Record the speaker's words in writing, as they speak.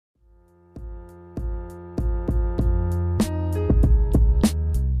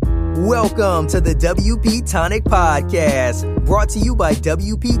Welcome to the WP Tonic Podcast, brought to you by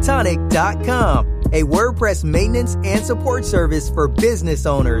WPTonic.com, a WordPress maintenance and support service for business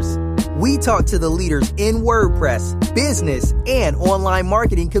owners. We talk to the leaders in WordPress, business, and online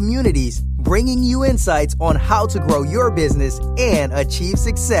marketing communities, bringing you insights on how to grow your business and achieve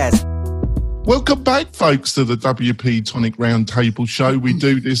success. Welcome back, folks, to the WP Tonic Roundtable Show. We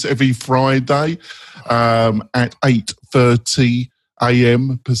do this every Friday at 8:30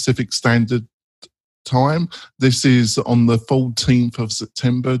 a.m. Pacific Standard Time. This is on the 14th of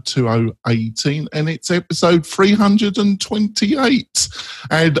September 2018, and it's episode 328.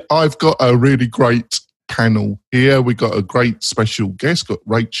 And I've got a really great panel here. We've got a great special guest, got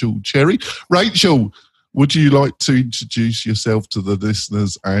Rachel Cherry. Rachel, would you like to introduce yourself to the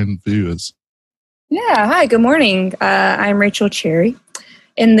listeners and viewers? Yeah, hi, good morning. I'm Rachel Cherry.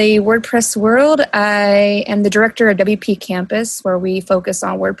 In the WordPress world, I am the director of WP Campus, where we focus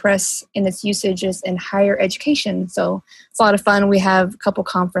on WordPress and its usages in higher education. So it's a lot of fun. We have a couple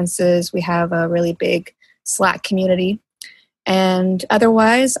conferences. We have a really big Slack community. And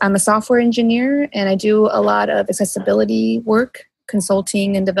otherwise, I'm a software engineer, and I do a lot of accessibility work,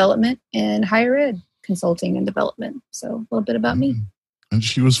 consulting and development, and higher ed consulting and development. So a little bit about me. And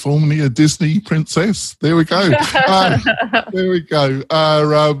she was formerly a Disney princess. There we go. There we go.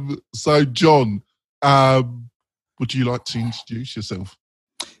 So, John, would you like to introduce yourself?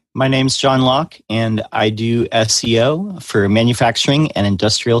 My name's John Locke, and I do SEO for manufacturing and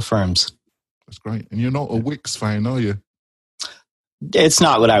industrial firms. That's great. And you're not a Wix fan, are you? It's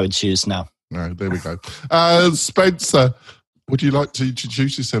not what I would choose, no. No, there we go. Spencer, would you like to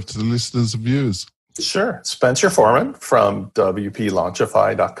introduce yourself to the listeners and viewers? Sure. Spencer Foreman from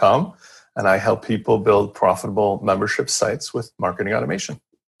WPLaunchify.com, and I help people build profitable membership sites with marketing automation.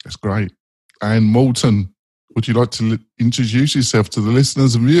 That's great. And Morten, would you like to introduce yourself to the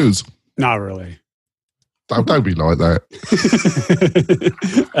listeners and viewers? Not really. Don't be like that.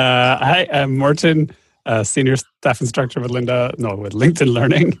 Hi, I'm Morten, senior staff instructor with LinkedIn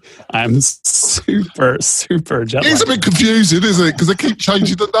Learning. I'm super jet lagged. It's a bit confusing, isn't it? Because they keep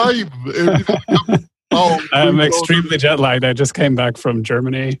changing the name. I'm extremely jet lagged. I just came back from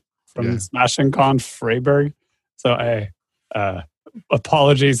Germany, from Smashing Conf Freiburg. So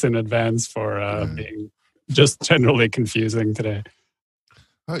apologies in advance for being just generally confusing today.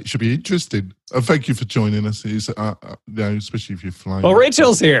 It should be interesting. Thank you for joining us, especially if you're flying. Well,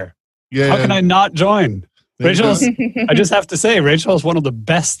 Rachel's here. Yeah. How can I not join? Rachel's, I just have to say, Rachel is one of the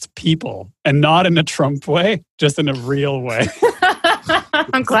best people, and not in a Trump way, just in a real way.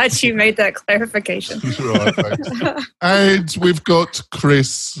 I'm glad you made that clarification. Right, thanks. And we've got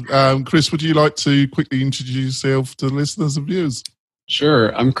Chris. Chris, would you like to quickly introduce yourself to the listeners and viewers?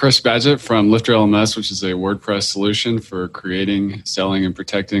 Sure. I'm Chris Badgett from Lifter LMS, which is a WordPress solution for creating, selling, and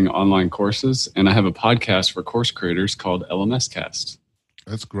protecting online courses. And I have a podcast for course creators called LMS Cast.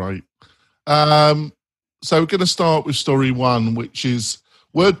 That's great. So we're going to start with story one, which is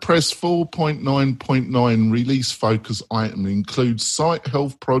WordPress 4.9.9 release focus item includes site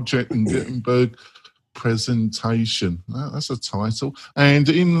health project and Gutenberg presentation. That's a title. And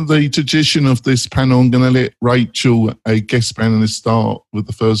in the tradition of this panel, I'm going to let Rachel, a guest panelist, start with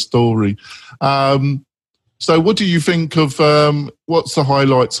the first story. So what do you think of what's the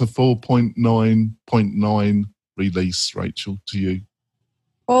highlights of 4.9.9 release, Rachel, to you?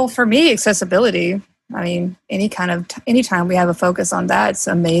 Well, for me, accessibility. I mean, anytime we have a focus on that, it's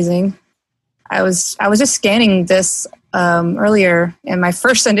amazing. I was just scanning this earlier, and my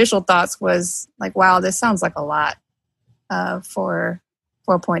first initial thoughts was like, wow, this sounds like a lot for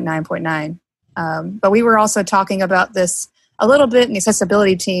 4.9.9. But we were also talking about this a little bit in the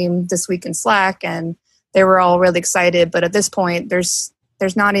accessibility team this week in Slack, and they were all really excited. But at this point, there's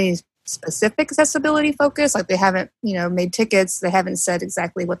not any specific accessibility focus. Like they haven't, made tickets. They haven't said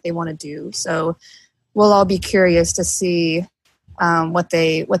exactly what they want to do. So we'll all be curious to see what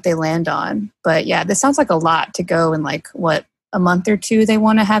they land on. But yeah, this sounds like a lot to go in a month or two they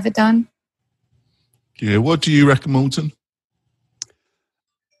want to have it done. Yeah, what do you reckon, Morten?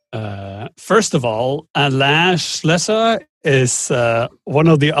 First of all, Alain Schlesser is one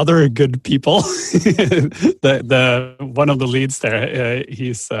of the other good people. the one of the leads there.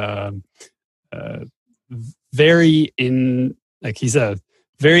 He's he's a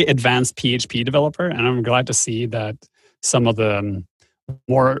very advanced PHP developer, and I'm glad to see that some of the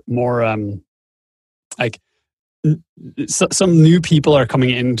some new people are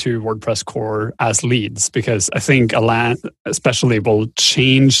coming into WordPress core as leads, because I think Alain especially will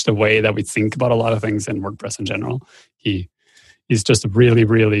change the way that we think about a lot of things in WordPress in general. He he's just a really,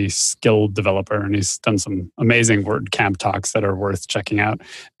 really skilled developer, and he's done some amazing WordCamp talks that are worth checking out.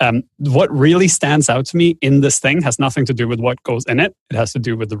 What really stands out to me in this thing has nothing to do with what goes in it. It has to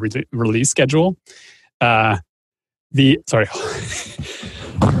do with the release schedule. Sorry,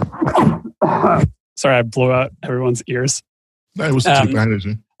 I blew out everyone's ears. That was too bad, is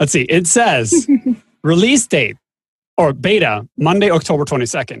it? Let's see. It says release date or beta, Monday, October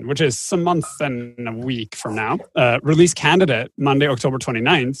 22nd, which is a month and a week from now. Release candidate, Monday, October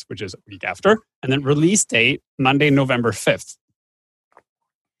 29th, which is a week after. And then release date, Monday, November 5th.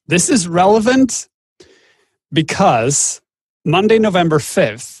 This is relevant because Monday, November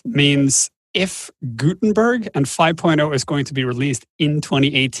 5th means if Gutenberg and 5.0 is going to be released in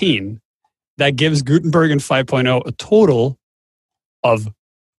 2018, that gives Gutenberg and 5.0 a total of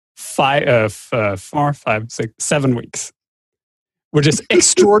 7 weeks, which is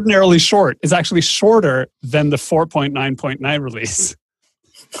extraordinarily short. It's actually shorter than the 4.9.9 release.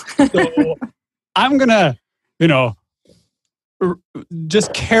 So I'm going to,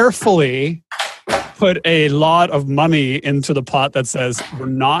 just carefully put a lot of money into the pot that says we're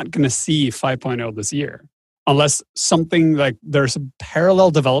not going to see 5.0 this year. Unless something like there's a parallel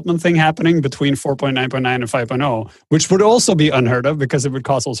development thing happening between 4.9.9 and 5.0, which would also be unheard of because it would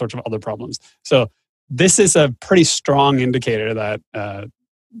cause all sorts of other problems. So this is a pretty strong indicator that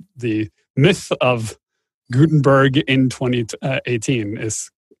the myth of Gutenberg in 2018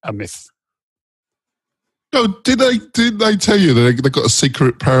 is a myth. No, did they tell you that they've got a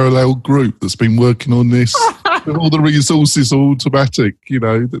secret parallel group that's been working on this with all the resources automatic?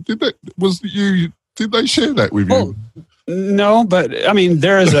 Did they share that with you? No, but I mean,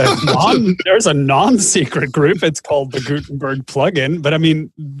 there's a non-secret group. It's called the Gutenberg plugin. But I mean,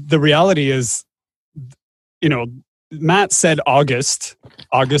 the reality is, Matt said August.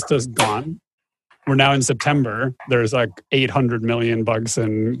 August is gone. We're now in September. There's like 800 million bugs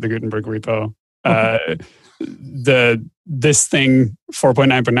in the Gutenberg repo. This thing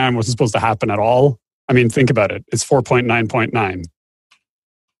 4.9.9 wasn't supposed to happen at all. I mean, think about it. It's 4.9.9.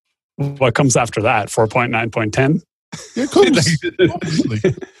 What comes after that? 4.9.10? Yeah, of course. Obviously.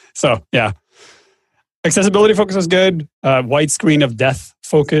 So, yeah. Accessibility focus is good. White screen of death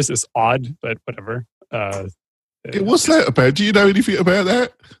focus is odd, but whatever. What's that about? Do you know anything about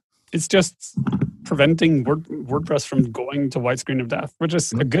that? It's just preventing WordPress from going to white screen of death, which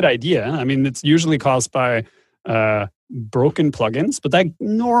is a good idea. I mean, it's usually caused by broken plugins, but that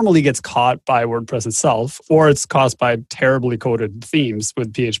normally gets caught by WordPress itself, or it's caused by terribly coded themes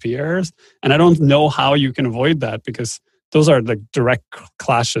with PHP errors. And I don't know how you can avoid that because those are like direct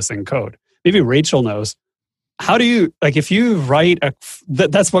clashes in code. Maybe Rachel knows. How do you, like, if you write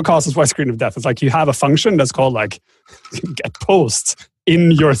that's what causes white screen of death. It's like you have a function that's called like get post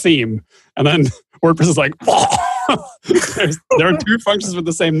in your theme, and then WordPress is like, there are two functions with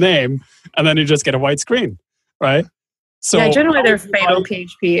the same name, and then you just get a white screen, right? So yeah, generally they're fatal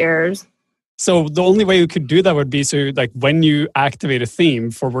PHP errors. So the only way you could do that would be like when you activate a theme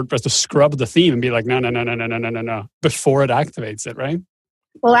for WordPress to scrub the theme and be like, no, before it activates it, right?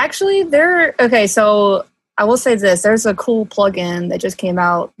 Well, actually, so I will say this. There's a cool plugin that just came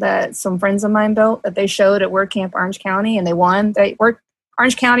out that some friends of mine built that they showed at WordCamp Orange County, and they won.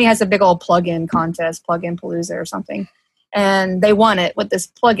 Orange County has a big old plugin contest, Plugin Palooza or something, and they won it with this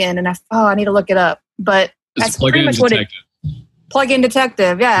plugin, and I need to look it up. But it's that's pretty much what Plugin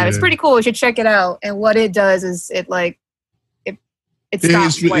Detective. Yeah, it's pretty cool. You should check it out. And what it does is it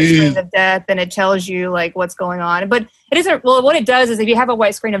stops white screen of death, and it tells you like what's going on. But it isn't. Well, what it does is if you have a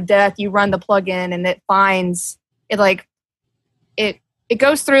white screen of death, you run the plugin, and it finds it like it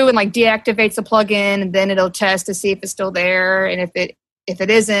goes through and like deactivates the plugin, and then it'll test to see if it's still there, and if it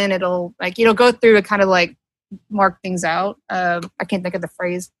isn't, it'll go through and kind of like mark things out. I can't think of the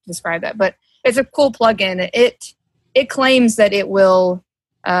phrase to describe that, but it's a cool plugin. It claims that it will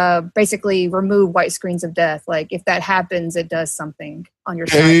basically remove white screens of death. Like if that happens, it does something on your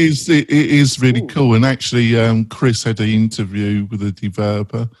site. It is really cool. And actually, Chris had an interview with a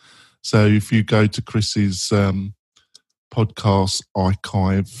developer. So if you go to Chris's podcast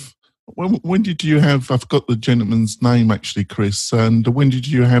archive, when did you have? I've got the gentleman's name actually, Chris. And when did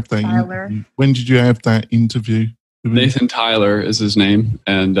you have that? Interview? When did you have that interview? Nathan Tyler is his name,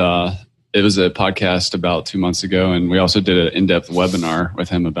 and it was a podcast about 2 months ago, and we also did an in-depth webinar with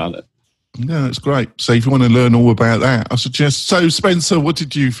him about it. Yeah, that's great. So if you want to learn all about that, I suggest. So Spencer, what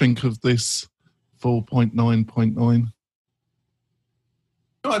did you think of this 4.9.9?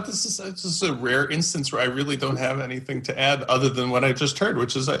 No, this is a rare instance where I really don't have anything to add other than what I just heard,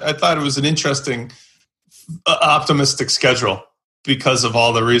 which is I thought it was an interesting, optimistic schedule. because of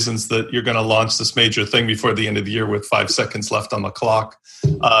all the reasons that you're going to launch this major thing before the end of the year with 5 seconds left on the clock,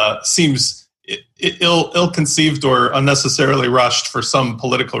 seems ill-conceived or unnecessarily rushed for some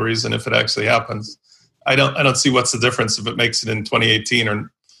political reason. If it actually happens, I don't see what's the difference if it makes it in 2018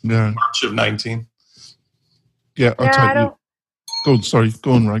 or March of 19. Yeah, I'll take you.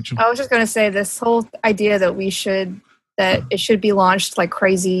 Go on, Rachel. I was just going to say this whole idea that it should be launched like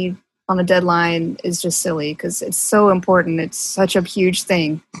crazy on a deadline is just silly because it's so important. It's such a huge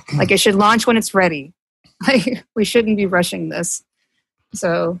thing. Like, it should launch when it's ready. Like, we shouldn't be rushing this.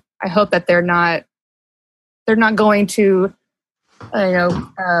 So I hope that they're not going to,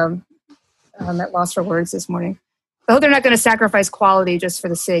 I'm at loss for words this morning. I hope they're not going to sacrifice quality just for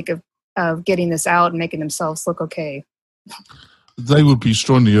the sake of getting this out and making themselves look okay. They would be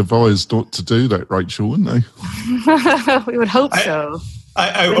strongly advised not to do that, Rachel, wouldn't they? We would hope so.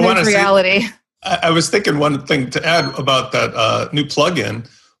 I want to reality. I was thinking one thing to add about that new plugin.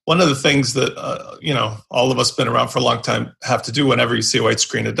 One of the things that all of us been around for a long time have to do whenever you see a white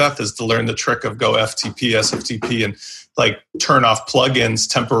screen of death is to learn the trick of go FTP, SFTP, and like turn off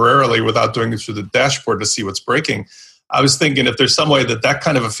plugins temporarily without doing it through the dashboard to see what's breaking. I was thinking if there's some way that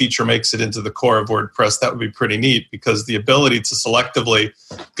kind of a feature makes it into the core of WordPress, that would be pretty neat, because the ability to selectively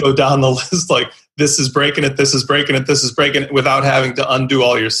go down the list, like this is breaking it, this is breaking it, this is breaking it, without having to undo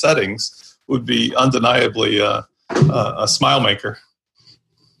all your settings would be undeniably a smile maker.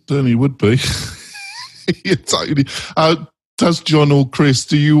 Certainly would be. Does John or Chris,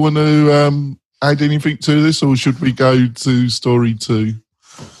 do you want to add anything to this, or should we go to story 2?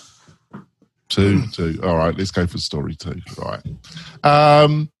 Two. All right, let's go for story 2. Right.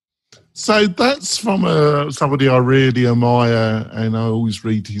 So that's from somebody I really admire, and I always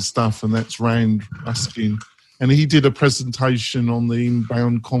read his stuff, and that's Rand Ruskin. And he did a presentation on the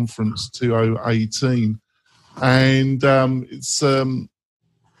Inbound Conference 2018. And it's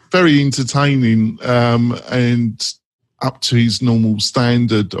very entertaining and up to his normal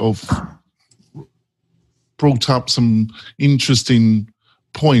standard of brought up some interesting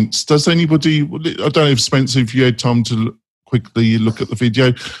points. Does anybody, I don't know if Spencer, if you had time to quickly look at the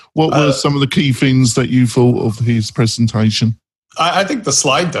video, what were some of the key things that you thought of his presentation? I think the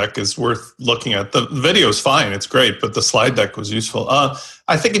slide deck is worth looking at. The video is fine, it's great, but the slide deck was useful. I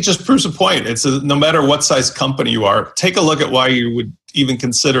think it just proves a point. No matter what size company you are, take a look at why you would even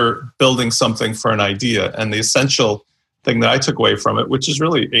consider building something for an idea. And the essential thing that I took away from it, which is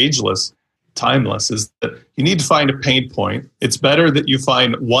really ageless, timeless, is that you need to find a pain point. It's better that you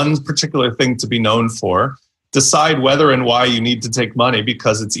find one particular thing to be known for. Decide whether and why you need to take money,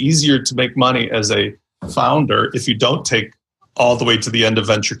 because it's easier to make money as a founder if you don't take all the way to the end of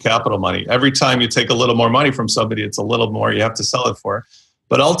venture capital money. Every time you take a little more money from somebody, it's a little more you have to sell it for.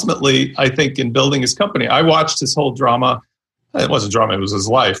 But ultimately, I think in building his company, I watched his whole drama. It wasn't drama, it was his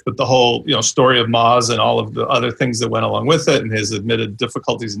life, but the whole story of Moz and all of the other things that went along with it, and his admitted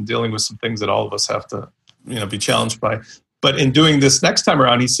difficulties in dealing with some things that all of us have to be challenged by. But in doing this next time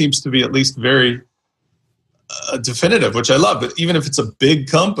around, he seems to be at least very definitive, which I love. But even if it's a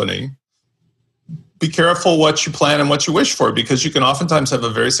big company, be careful what you plan and what you wish for, because you can oftentimes have a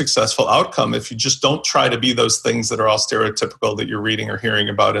very successful outcome if you just don't try to be those things that are all stereotypical that you're reading or hearing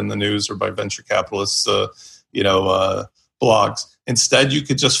about in the news or by venture capitalists, blogs. Instead, you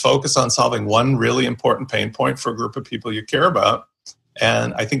could just focus on solving one really important pain point for a group of people you care about.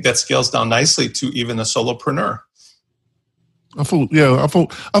 And I think that scales down nicely to even a solopreneur. I thought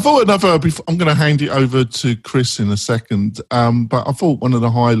another, I'm going to hand it over to Chris in a second, but I thought one of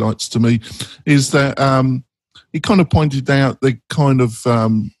the highlights to me is that he kind of pointed out the kind of,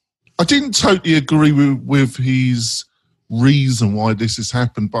 I didn't totally agree with his reason why this has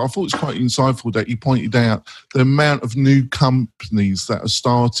happened, but I thought it's quite insightful that he pointed out the amount of new companies that are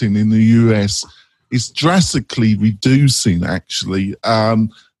starting in the US is drastically reducing, actually.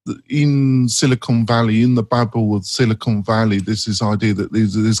 In Silicon Valley, in the bubble of Silicon Valley, there's this idea that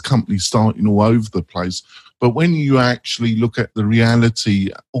there's companies starting all over the place. But when you actually look at the reality,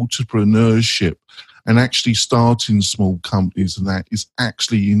 entrepreneurship, and actually starting small companies, and that is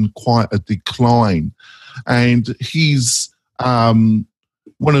actually in quite a decline. And he's one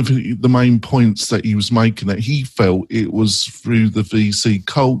of the main points that he was making, that he felt it was through the VC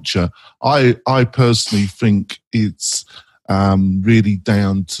culture. I personally think it's really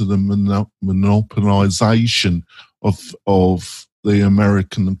down to the monopolization of the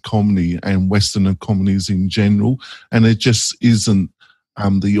American economy and Western economies in general, and it just isn't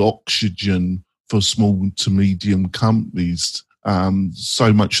the oxygen for small to medium companies.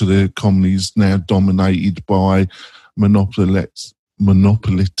 So much of the economy is now dominated by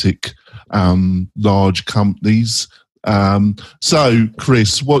monopolistic large companies, So,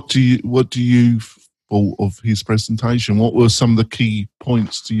 Chris, what do you thought of his presentation? What were some of the key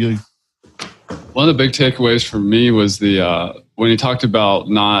points to you? One of the big takeaways for me was when he talked about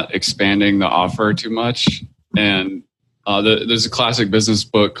not expanding the offer too much. And there's a classic business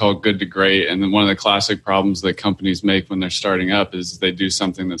book called Good to Great. And then one of the classic problems that companies make when they're starting up is they do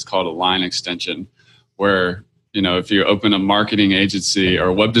something that's called a line extension, where, if you open a marketing agency or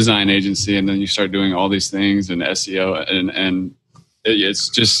a web design agency and then you start doing all these things and SEO and it's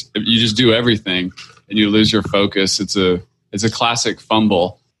just, you just do everything and you lose your focus. It's a classic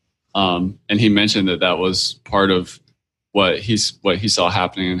fumble. And he mentioned that was part of what he saw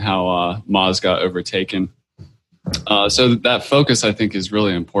happening and how Moz got overtaken. So that focus, I think, is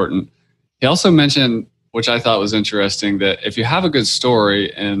really important. He also mentioned, which I thought was interesting, that if you have a good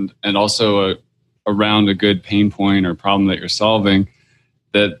story and also around a good pain point or problem that you're solving,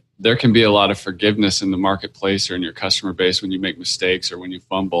 that there can be a lot of forgiveness in the marketplace or in your customer base when you make mistakes or when you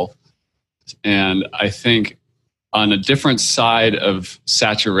fumble. And I think on a different side of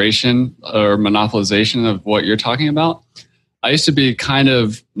saturation or monopolization of what you're talking about, I used to be kind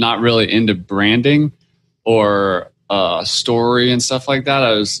of not really into branding or story and stuff like that.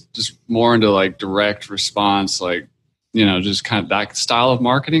 I was just more into like direct response, like, just kind of that style of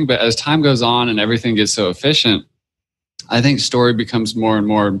marketing. But as time goes on and everything gets so efficient, I think story becomes more and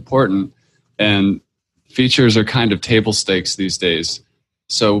more important, and features are kind of table stakes these days.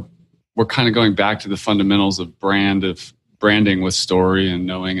 So we're kind of going back to the fundamentals of branding with story and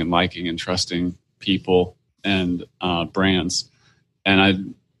knowing and liking and trusting people and brands.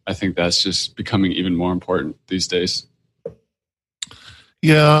 And I think that's just becoming even more important these days.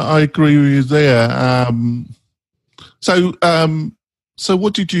 Yeah, I agree with you there. So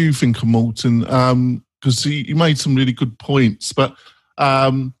what did you think of Morten? Because he made some really good points, but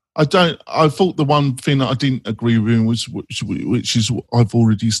I thought the one thing that I didn't agree with him was, which is what I've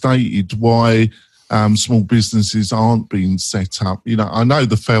already stated, why small businesses aren't being set up. I know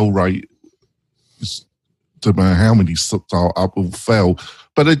the fail rate is, don't know how many start-up will fail,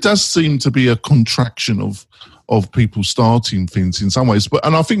 but it does seem to be a contraction of people starting things in some ways.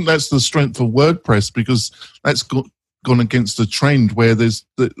 And I think that's the strength of WordPress, because that's gone against the trend where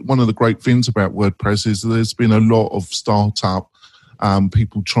one of the great things about WordPress is there's been a lot of startup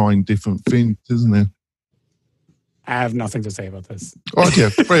people trying different things, isn't there? I have nothing to say about this. Oh, yeah,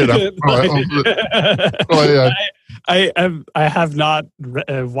 fair enough. I have not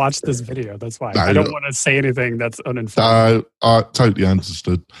watched this video. That's why I don't want to say anything that's uninformed. I totally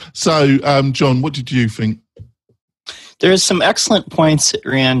understood. So, John, what did you think? There's some excellent points that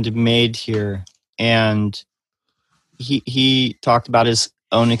Rand made here, and he talked about his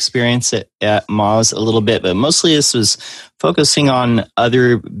own experience at Moz a little bit, but mostly this was focusing on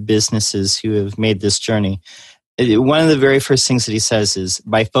other businesses who have made this journey. One of the very first things that he says is,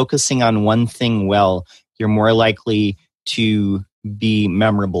 by focusing on one thing well, you're more likely to be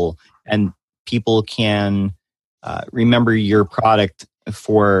memorable, and people can remember your product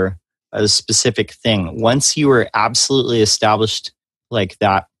for a specific thing. Once you are absolutely established like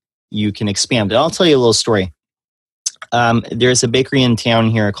that, you can expand. And I'll tell you a little story. There's a bakery in town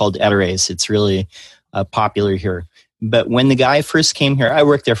here called Eteres. It's really popular here. But when the guy first came here, I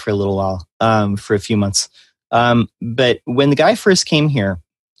worked there for a little while, for a few months. But when the guy first came here,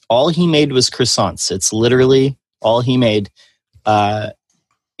 all he made was croissants. It's literally all he made.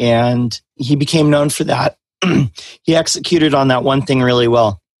 And he became known for that. He executed on that one thing really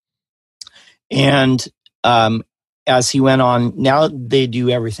well. And as he went on, now they do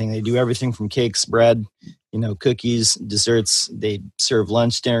everything. They do everything from cakes, bread, cookies, desserts. They serve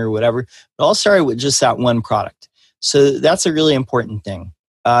lunch, dinner, whatever. It all started with just that one product. So that's a really important thing.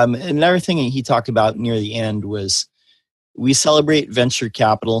 Another thing he talked about near the end was, we celebrate venture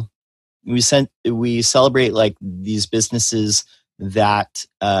capital. We celebrate like these businesses that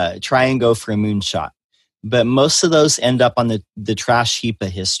try and go for a moonshot. But most of those end up on the trash heap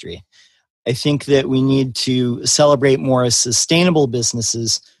of history. I think that we need to celebrate more sustainable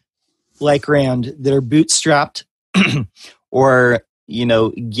businesses like Rand that are bootstrapped or,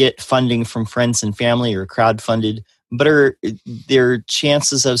 get funding from friends and family or crowdfunded, but their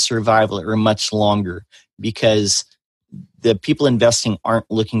chances of survival are much longer because the people investing aren't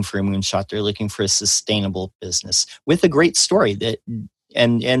looking for a moonshot. They're looking for a sustainable business with a great story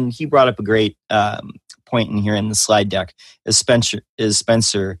and he brought up a great point in here in the slide deck, as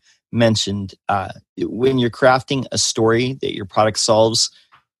Spencer mentioned, when you're crafting a story that your product solves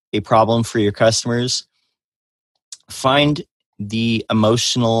a problem for your customers, find the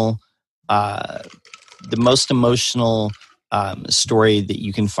most emotional story that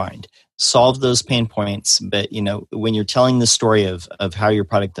you can find. solve those pain points. But, when you're telling the story of how your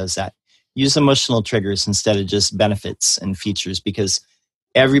product does that, use emotional triggers instead of just benefits and features, because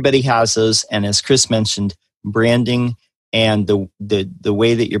everybody has those. And as Chris mentioned, branding and the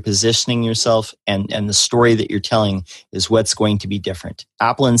way that you're positioning yourself and the story that you're telling is what's going to be different.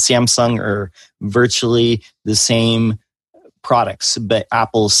 Apple and Samsung are virtually the same products, but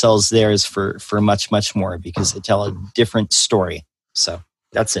Apple sells theirs for much, much more because they tell a different story. So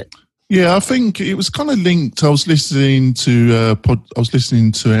that's it. Yeah, I think it was kind of linked. I was listening to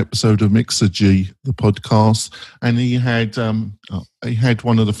an episode of Mixergy, the podcast, and he had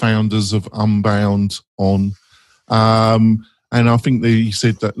one of the founders of Unbound on, and I think he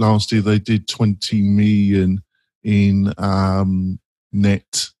said that last year they did 20 million in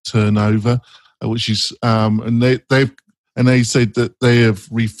net turnover, which is and they said that they have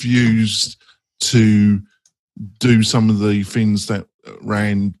refused to do some of the things that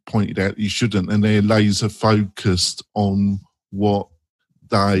Rand pointed out you shouldn't, and they're laser focused on what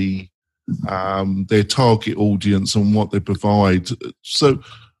they their target audience and what they provide. So,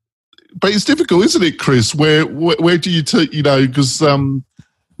 but it's difficult, isn't it, Chris? Where do you take, because have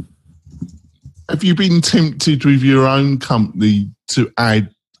you been tempted with your own company to add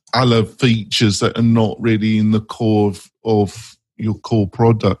other features that are not really in the core of your core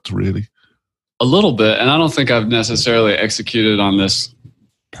product, really? A little bit, and I don't think I've necessarily executed on this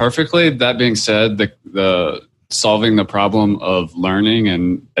perfectly. That being said, the solving the problem of learning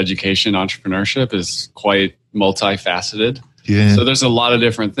and education entrepreneurship is quite multifaceted. Yeah. So there's a lot of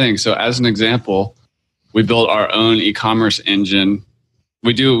different things. So as an example, we built our own e-commerce engine.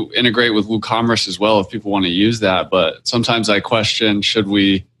 We do integrate with WooCommerce as well if people want to use that, but sometimes I question, should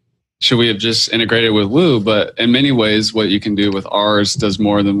we have just integrated with Woo? But in many ways, what you can do with ours does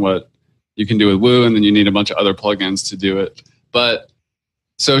more than what you can do with Woo, and then you need a bunch of other plugins to do it. But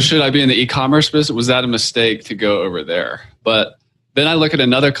so should I be in the e-commerce business? Was that a mistake to go over there? But then I look at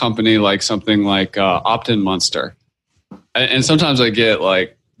another company like something like Opt-in Monster. And sometimes I get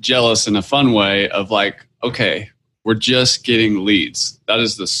like jealous in a fun way of like, okay, we're just getting leads. That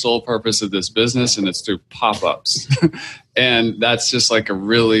is the sole purpose of this business, and it's through pop-ups. And that's just like a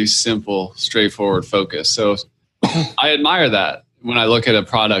really simple, straightforward focus. So I admire that. When I look at a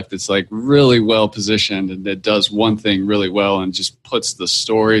product that's like really well positioned and that does one thing really well and just puts the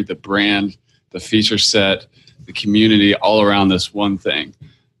story, the brand, the feature set, the community all around this one thing.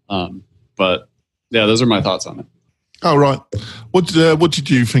 But yeah, those are my thoughts on it. Oh, right. What did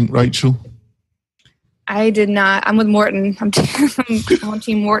you think, Rachel? I did not. I'm with Morton. I'm on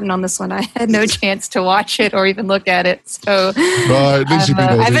Team Morton on this one. I had no chance to watch it or even look at it. So right,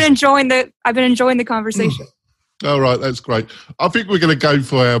 I've been enjoying the conversation. All right, that's great. I think we're going to go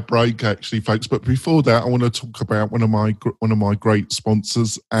for our break, actually, folks. But before that, I want to talk about one of my great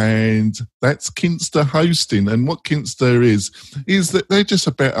sponsors, and that's Kinsta Hosting. And what Kinsta is that they're just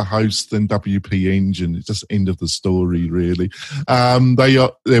a better host than WP Engine. It's just end of the story, really.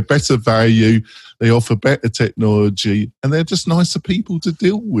 They're better value. They offer better technology, and they're just nicer people to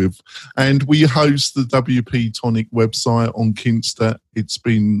deal with. And we host the WP Tonic website on Kinsta. It's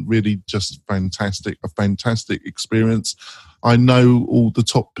been really just fantastic, a fantastic experience. I know all the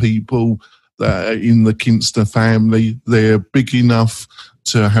top people that are in the Kinsta family. They're big enough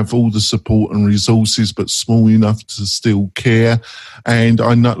to have all the support and resources, but small enough to still care. And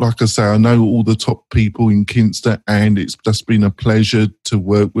I know, like I say, I know all the top people in Kinsta, and it's just been a pleasure to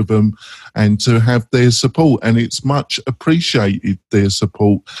work with them and to have their support. And it's much appreciated, their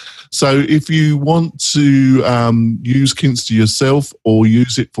support. So if you want to use Kinsta yourself or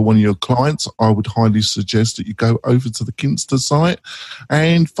use it for one of your clients, I would highly suggest that you go over to the Kinsta site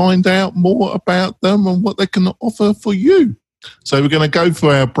and find out more about them and what they can offer for you. So we're going to go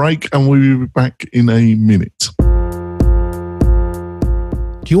for our break, and we'll be back in a minute.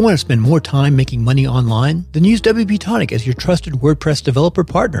 Do you want to spend more time making money online? Then use WP Tonic as your trusted WordPress developer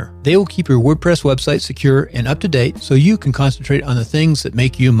partner. They will keep your WordPress website secure and up to date so you can concentrate on the things that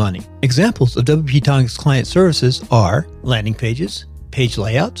make you money. Examples of WP Tonic's client services are landing pages, page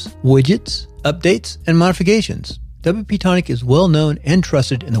layouts, widgets, updates, and modifications. WP Tonic is well known and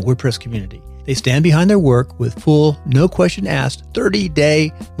trusted in the WordPress community. They stand behind their work with full, no question asked,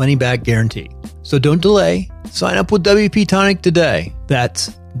 30-day money-back guarantee. So don't delay. Sign up with WP Tonic today.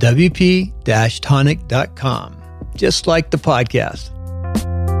 That's WP-Tonic.com. Just like the podcast.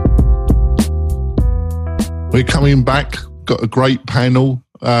 We're coming back. Got a great panel.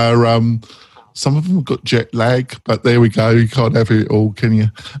 Some of them have got jet lag, but there we go. You can't have it all, can you?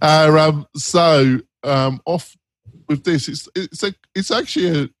 Off with this. It's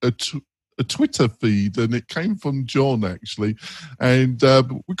actually a Twitter feed, and it came from John actually, and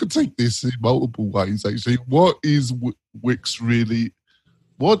we could take this in multiple ways. Actually, what is Wix really?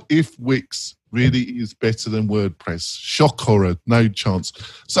 What if Wix really is better than WordPress? Shock horror, no chance.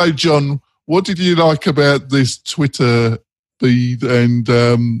 So, John, what did you like about this Twitter feed, and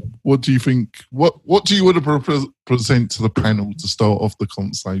what do you think? What do you want to present to the panel to start off the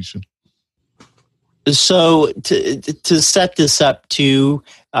conversation? So to set this up too,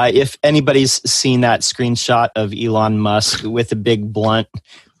 if anybody's seen that screenshot of Elon Musk with a big blunt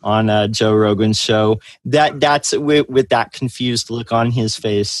on Joe Rogan's show, that's with that confused look on his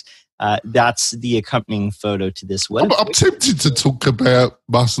face. That's the accompanying photo to this. I'm tempted to talk about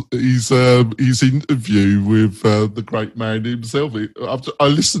his interview with the great man himself. I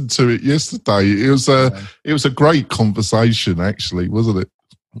listened to it yesterday. It was a great conversation, actually, wasn't it?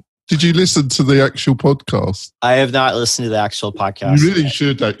 Did you listen to the actual podcast? I have not listened to the actual podcast. You really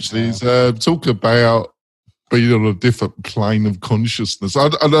should, actually. It's, talk about being on a different plane of consciousness. I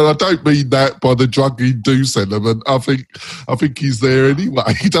don't mean that by the drug-induced element. I think he's there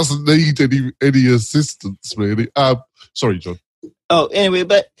anyway. He doesn't need any assistance, really. Sorry, John. Oh, anyway,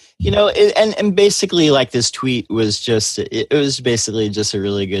 but, and basically, like, this tweet was it was basically just a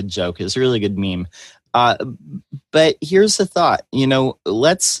really good joke. It was a really good meme. But here's the thought,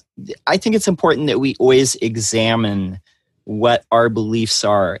 I think it's important that we always examine what our beliefs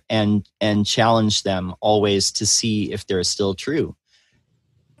are and challenge them always to see if they're still true.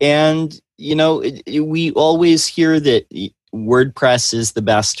 And, we always hear that WordPress is the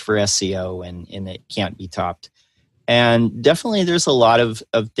best for SEO and it can't be topped. And definitely there's a lot of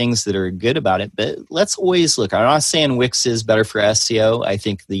things that are good about it, but let's always look. I'm not saying Wix is better for SEO. I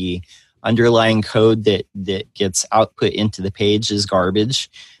think the underlying code that gets output into the page is garbage.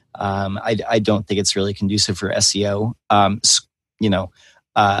 I don't think it's really conducive for SEO. And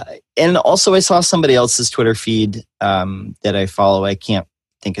also I saw somebody else's Twitter feed that I follow. I can't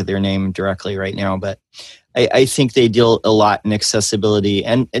think of their name directly right now, but I think they deal a lot in accessibility,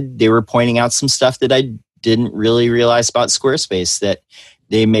 and they were pointing out some stuff that I didn't really realize about Squarespace, that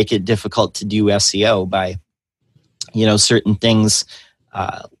they make it difficult to do SEO by, certain things.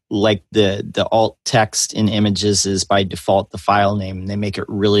 Like the alt text in images is by default the file name. They make it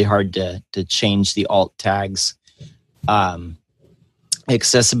really hard to change the alt tags.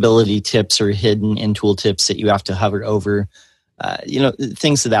 Accessibility tips are hidden in tooltips that you have to hover over.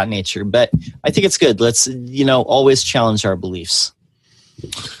 Things of that nature. But I think it's good. Let's always challenge our beliefs.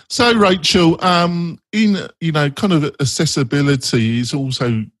 So, Rachel, in kind of accessibility is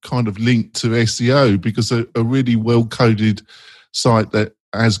also kind of linked to SEO, because a really well coded site that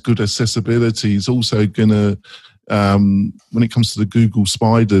has good accessibility is also going to, when it comes to the Google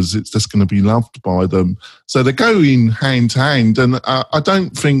spiders, it's just going to be loved by them. So they go in hand to hand, and I don't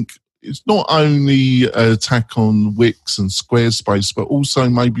think it's not only an attack on Wix and Squarespace, but also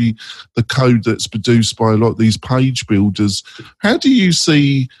maybe the code that's produced by a lot of these page builders. How do you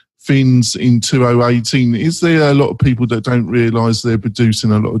see things in 2018? Is there a lot of people that don't realise they're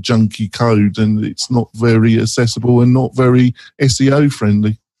producing a lot of junky code and it's not very accessible and not very SEO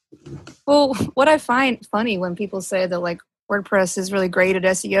friendly? Well, what I find funny when people say that like WordPress is really great at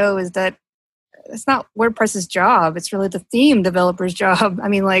SEO is that it's not WordPress's job. It's really the theme developer's job. I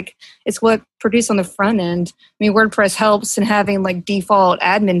mean, like, it's what produced on the front end. I mean, WordPress helps in having like default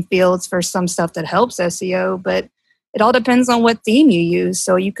admin fields for some stuff that helps SEO, but it all depends on what theme you use.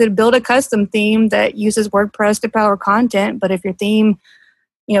 So you could build a custom theme that uses WordPress to power content, but if your theme,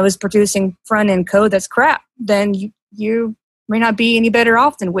 is producing front-end code that's crap, then you may not be any better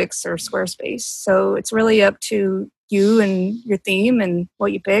off than Wix or Squarespace. So it's really up to you and your theme and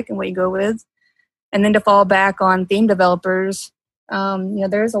what you pick and what you go with. And then to fall back on theme developers,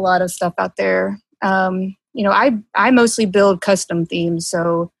 there's a lot of stuff out there. I mostly build custom themes,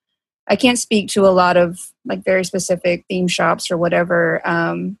 so I can't speak to a lot of like very specific theme shops or whatever.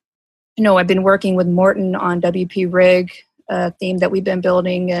 I've been working with Morton on WP Rig, a theme that we've been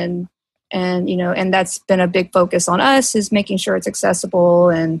building, and that's been a big focus on us, is making sure it's accessible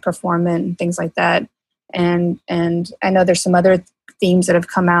and performant and things like that. And I know there's some other themes that have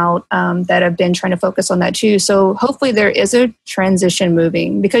come out that have been trying to focus on that too. So hopefully there is a transition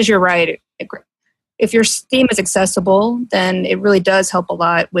moving, because you're right. If your theme is accessible, then it really does help a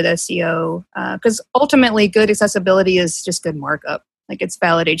lot with SEO, because ultimately good accessibility is just good markup. Like, it's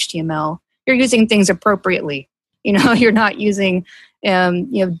valid HTML. You're using things appropriately. You're not using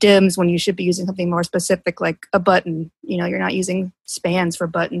dims when you should be using something more specific, like a button. You're not using spans for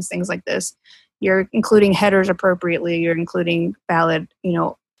buttons, things like this. You're including headers appropriately. You're including valid,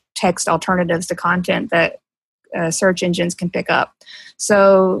 text alternatives to content that search engines can pick up.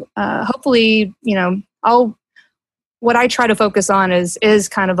 So hopefully, what I try to focus on is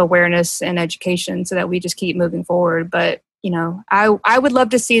kind of awareness and education so that we just keep moving forward. But, I would love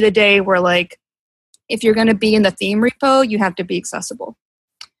to see the day where, like, if you're going to be in the theme repo, you have to be accessible.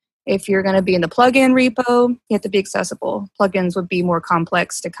 If you're going to be in the plugin repo, you have to be accessible. Plugins would be more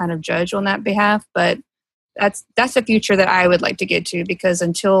complex to kind of judge on that behalf, but that's the future that I would like to get to, because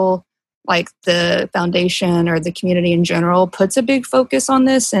until like the foundation or the community in general puts a big focus on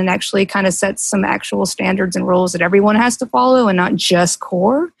this and actually kind of sets some actual standards and rules that everyone has to follow and not just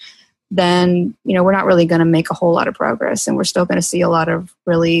core, then, we're not really going to make a whole lot of progress, and we're still going to see a lot of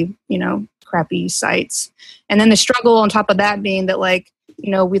really, crappy sites. And then the struggle on top of that being that, like,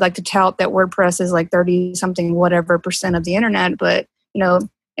 we like to tout that WordPress is like 30 something whatever % of the internet, but, and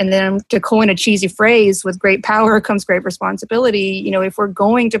then to coin a cheesy phrase, with great power comes great responsibility. If we're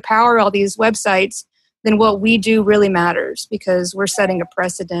going to power all these websites, then what we do really matters, because we're setting a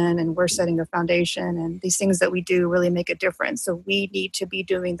precedent and we're setting a foundation, and these things that we do really make a difference. So we need to be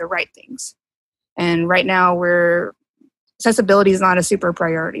doing the right things. And right now accessibility is not a super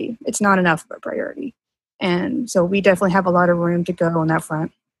priority. It's not enough of a priority. And so we definitely have a lot of room to go on that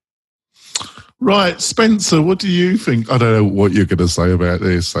front. Right. Spencer, what do you think? I don't know what you're going to say about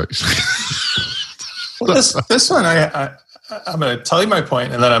this, actually. Well, this one, I'm going to tell you my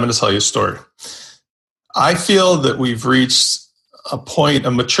point, and then I'm going to tell you a story. I feel that we've reached a point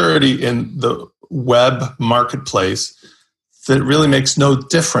of maturity in the web marketplace that really makes no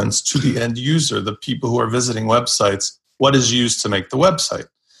difference to the end user, the people who are visiting websites, what is used to make the website.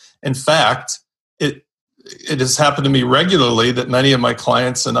 In fact, it has happened to me regularly that many of my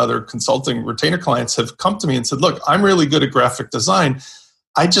clients and other consulting retainer clients have come to me and said, look, I'm really good at graphic design.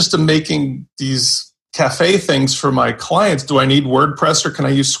 I just am making these cafe things for my clients. Do I need WordPress or can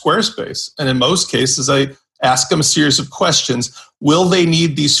I use Squarespace? And in most cases, I ask them a series of questions. Will they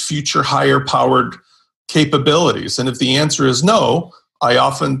need these future higher powered capabilities? And if the answer is no, I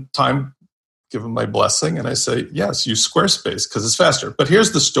oftentimes give them my blessing and I say, yes, use Squarespace because it's faster. But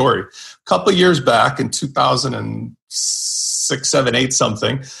here's the story. A couple of years back in 2006, 7, 8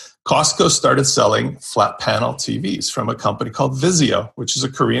 something, Costco started selling flat panel TVs from a company called Vizio, which is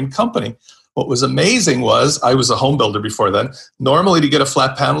a Korean company. What was amazing was, I was a home builder before then, normally to get a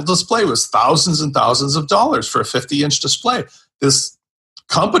flat panel display was thousands and thousands of dollars for a 50-inch display. This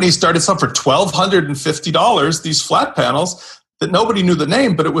company started selling for $1,250, these flat panels that nobody knew the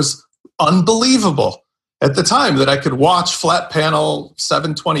name, but it was unbelievable at the time that I could watch flat panel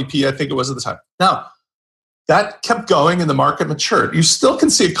 720p, I think it was at the time. Now, that kept going and the market matured. You still can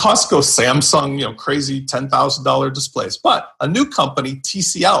see a Costco, Samsung, crazy $10,000 displays. But a new company,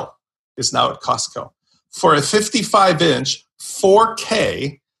 TCL, is now at Costco for a 55-inch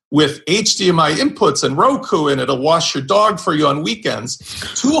 4K with HDMI inputs and Roku, and it'll wash your dog for you on weekends,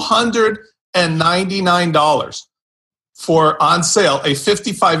 $299 for on sale, a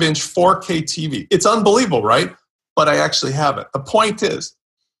 55-inch 4K TV. It's unbelievable, right? But I actually have it. The point is,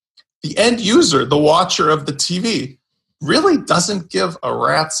 the end user, the watcher of the TV, really doesn't give a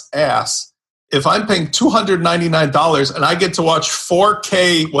rat's ass if I'm paying $299 and I get to watch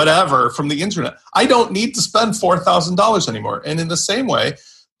 4K whatever from the internet. I don't need to spend $4,000 anymore. And in the same way,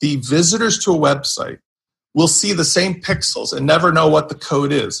 the visitors to a website will see the same pixels and never know what the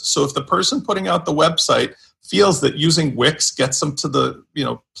code is. So if the person putting out the website feels that using Wix gets them to the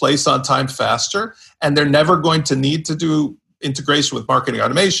place on time faster, and they're never going to need to do integration with marketing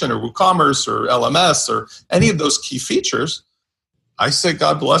automation or WooCommerce or LMS or any of those key features, I say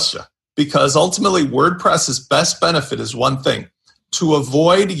God bless you. Because ultimately WordPress's best benefit is one thing: to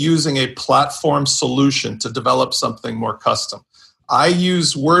avoid using a platform solution to develop something more custom. I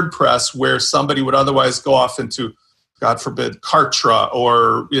use WordPress where somebody would otherwise go off into, God forbid, Kartra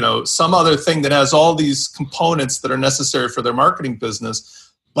or some other thing that has all these components that are necessary for their marketing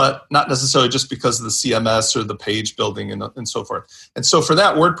business, but not necessarily just because of the CMS or the page building and so forth. And so for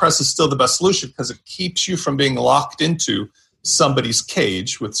that, WordPress is still the best solution because it keeps you from being locked into somebody's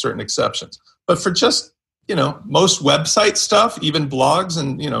cage with certain exceptions. But for just, most website stuff, even blogs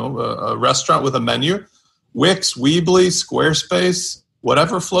and, a restaurant with a menu, Wix, Weebly, Squarespace,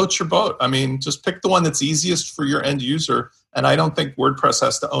 whatever floats your boat. I mean, just pick the one that's easiest for your end user. And I don't think WordPress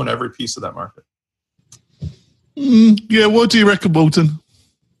has to own every piece of that market. Yeah, what do you reckon, Walton?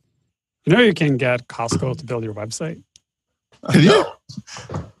 You can get Costco to build your website. Yeah.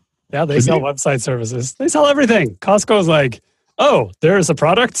 Yeah, they sell website services. They sell everything. Costco's like, oh, there is a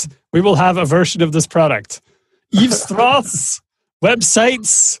product. We will have a version of this product. Yves Strauss,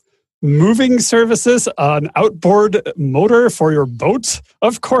 websites, moving services, an outboard motor for your boat.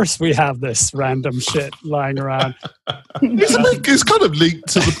 Of course, we have this random shit lying around. It's kind of linked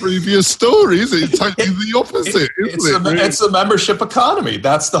to the previous story, isn't it? It's totally the opposite, isn't it? It's a membership economy.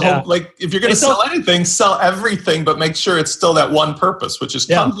 That's the whole, like, if you're going to sell anything, sell everything, but make sure it's still that one purpose, which is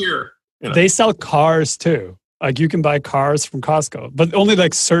come here. You know. They sell cars too. Like you can buy cars from Costco, but only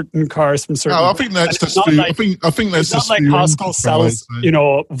like certain cars from certain. No, I think that's just. I think that's just not like Costco sells,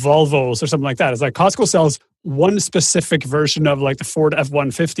 Volvos or something like that. It's like Costco sells one specific version of like the Ford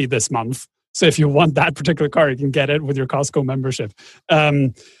F-150 this month. So if you want that particular car, you can get it with your Costco membership.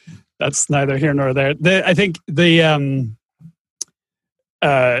 That's neither here nor there. I think the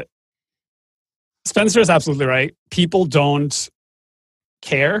Spencer is absolutely right. People don't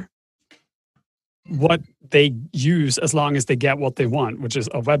care what they use as long as they get what they want, which is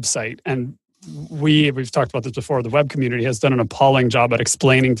a website. And we've talked about this before. The web community has done an appalling job at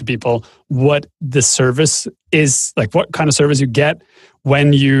explaining to people what the service is, like what kind of service you get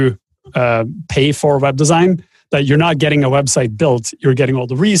when you pay for web design. That you're not getting a website built, you're getting all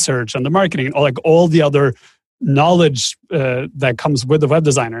the research and the marketing and all the other knowledge that comes with the web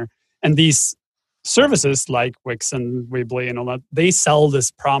designer. And these services like Wix and Weebly and all that, they sell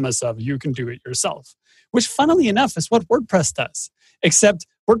this promise of you can do it yourself, which funnily enough is what WordPress does. Except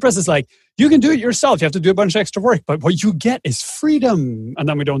WordPress is like, you can do it yourself. You have to do a bunch of extra work, but what you get is freedom. And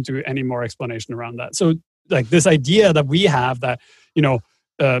then we don't do any more explanation around that. So like this idea that we have that,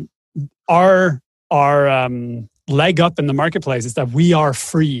 our leg up in the marketplace is that we are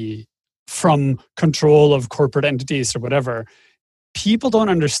free from control of corporate entities or whatever. People don't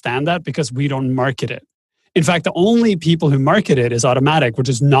understand that because we don't market it. In fact, the only people who market it is Automattic, which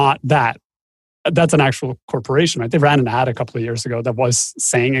is not that. That's an actual corporation, right? They ran an ad a couple of years ago that was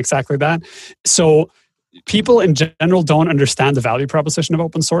saying exactly that. So people in general don't understand the value proposition of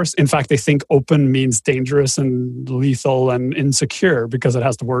open source. In fact, they think open means dangerous and lethal and insecure because it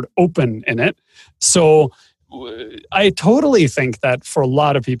has the word open in it. So I totally think that for a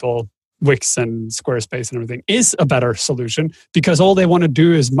lot of people, Wix and Squarespace and everything is a better solution because all they want to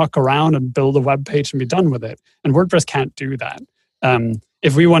do is muck around and build a web page and be done with it. And WordPress can't do that.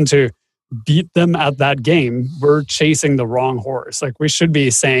 If we want to beat them at that game, we're chasing the wrong horse. Like we should be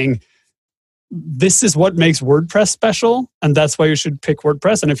saying, this is what makes WordPress special, and that's why you should pick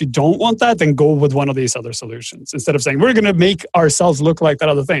WordPress. And if you don't want that, then go with one of these other solutions instead of saying, we're going to make ourselves look like that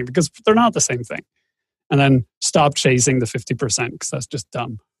other thing because they're not the same thing. And then stop chasing the 50% because that's just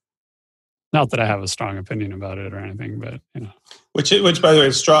dumb. Not that I have a strong opinion about it or anything, but Which by the way,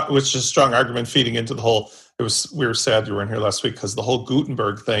 is a strong argument feeding into the whole. We were sad you weren't here last week because the whole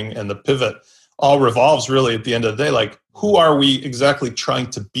Gutenberg thing and the pivot all revolves really at the end of the day, like who are we exactly trying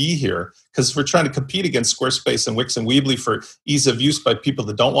to be here? Because if we're trying to compete against Squarespace and Wix and Weebly for ease of use by people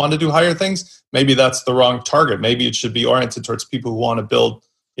that don't want to do higher things, maybe that's the wrong target. Maybe it should be oriented towards people who want to build,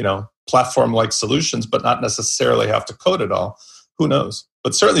 platform-like solutions, but not necessarily have to code it all. Who knows?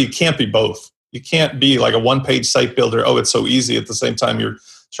 But certainly you can't be both. You can't be like a one-page site builder. Oh, it's so easy. At the same time, you're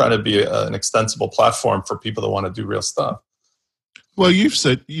trying to be an extensible platform for people that want to do real stuff. Well, you've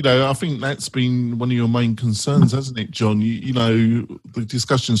said, I think that's been one of your main concerns, hasn't it, John? The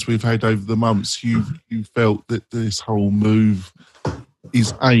discussions we've had over the months, you felt that this whole move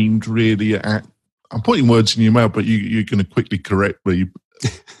is aimed really at, I'm putting words in your mouth, but you're going to quickly correct me,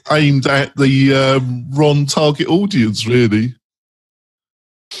 aimed at the wrong target audience, really.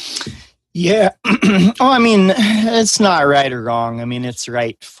 Yeah. I mean, it's not right or wrong. I mean, it's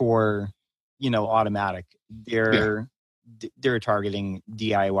right for, Automattic. They're targeting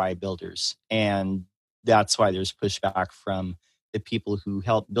DIY builders. And that's why there's pushback from the people who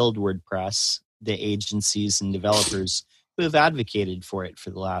help build WordPress, the agencies and developers who have advocated for it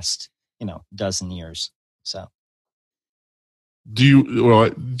for the last, dozen years. So. Do you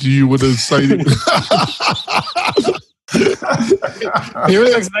want to say He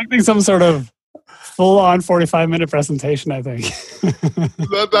was expecting some sort of full-on 45-minute presentation, I think.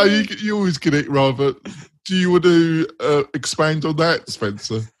 No, you always get it right, but do you want to expand on that,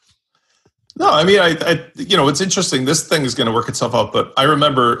 Spencer? No, I mean, I it's interesting. This thing is going to work itself out, but I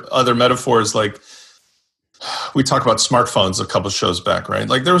remember other metaphors like we talked about smartphones a couple of shows back, right?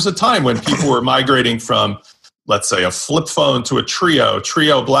 Like there was a time when people were migrating from, let's say, a flip phone to a Trio,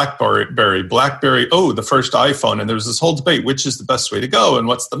 BlackBerry, the first iPhone. And there was this whole debate, which is the best way to go? And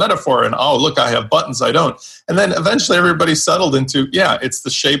what's the metaphor? And, oh, look, I have buttons, I don't. And then eventually everybody settled into, it's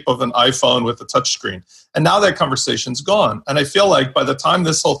the shape of an iPhone with a touchscreen. And now that conversation's gone. And I feel like by the time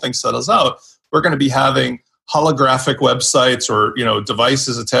this whole thing settles out, we're going to be having holographic websites or,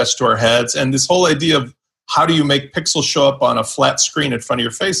 devices attached to our heads. And this whole idea of how do you make pixels show up on a flat screen in front of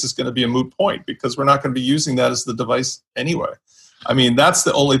your face is going to be a moot point, because we're not going to be using that as the device anyway. I mean, that's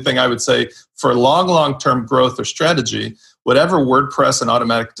the only thing I would say for long-term growth or strategy. Whatever WordPress and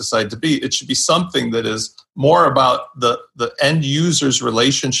Automattic decide to be, it should be something that is more about the end user's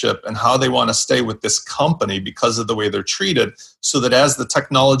relationship and how they want to stay with this company because of the way they're treated, so that as the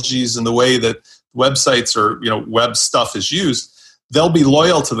technologies and the way that websites or web stuff is used, they'll be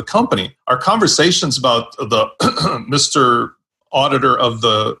loyal to the company. Our conversations about the Mr. Auditor of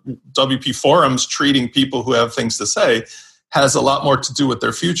the WP forums treating people who have things to say has a lot more to do with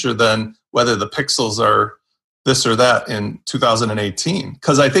their future than whether the pixels are this or that in 2018.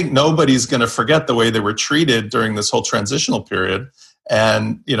 Because I think nobody's going to forget the way they were treated during this whole transitional period.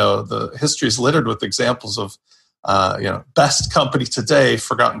 And, the history is littered with examples of, best company today,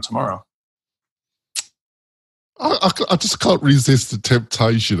 forgotten tomorrow. I just can't resist the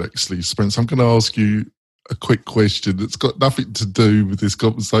temptation, actually, Spence. I'm going to ask you a quick question that's got nothing to do with this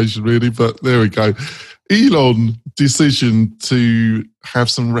conversation, really, but there we go. Elon's decision to have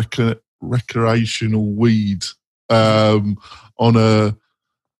some recreational weed on a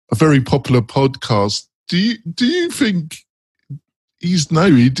very popular podcast. Do you think he's no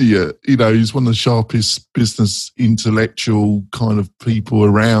idiot? He's one of the sharpest business intellectual kind of people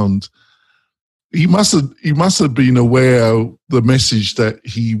around. He must have been aware of the message that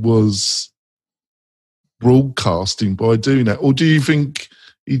he was broadcasting by doing that. Or do you think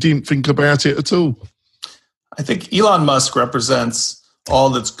he didn't think about it at all? I think Elon Musk represents all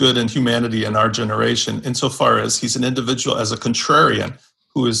that's good in humanity in our generation, insofar as he's an individual, as a contrarian,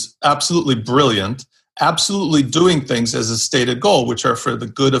 who is absolutely brilliant, absolutely doing things as a stated goal, which are for the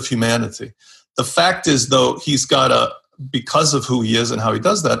good of humanity. The fact is, though, because of who he is and how he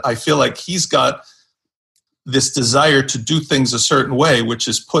does that, I feel like he's got this desire to do things a certain way, which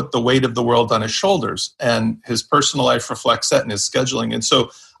is put the weight of the world on his shoulders. And his personal life reflects that in his scheduling. And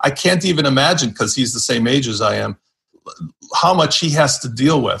so I can't even imagine, because he's the same age as I am, how much he has to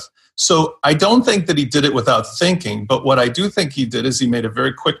deal with. So I don't think that he did it without thinking. But what I do think he did is he made a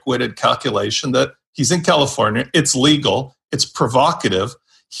very quick-witted calculation that he's in California, it's legal, it's provocative.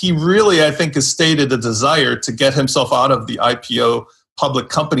 He really, I think, has stated a desire to get himself out of the IPO public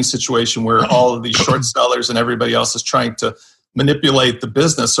company situation where all of these short sellers and everybody else is trying to manipulate the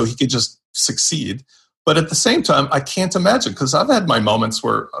business so he could just succeed. But at the same time, I can't imagine, because I've had my moments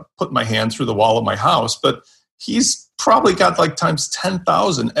where I put my hand through the wall of my house, but he's probably got like times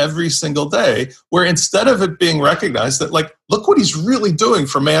 10,000 every single day, where instead of it being recognized that, like, look what he's really doing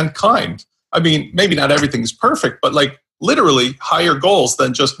for mankind. I mean, maybe not everything's perfect, but like literally higher goals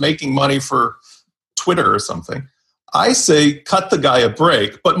than just making money for Twitter or something. I say cut the guy a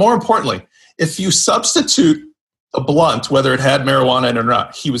break. But more importantly, if you substitute a blunt, whether it had marijuana in it or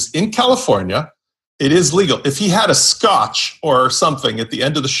not, he was in California, it is legal. If he had a scotch or something at the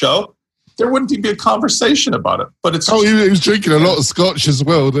end of the show, there wouldn't even be a conversation about it. But it's he was drinking a lot of scotch as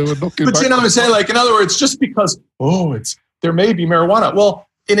well. They were knocking. But you know what I'm saying? Like, in other words, just because there may be marijuana. Well,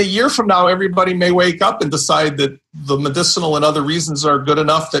 in a year from now, everybody may wake up and decide that the medicinal and other reasons are good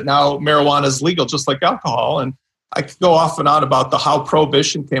enough that now marijuana is legal, just like alcohol. And I could go off and on about how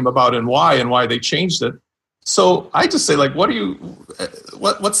prohibition came about and why they changed it. So I just say, like,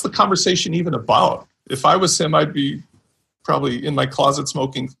 what's the conversation even about? If I was him, I'd be probably in my closet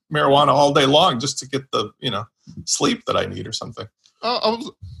smoking marijuana all day long just to get the sleep that I need or something. I'm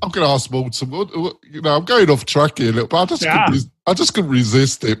going to ask Morten. I'm going off track here a little, but I just couldn't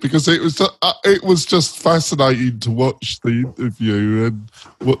resist it, because it was just fascinating to watch the interview and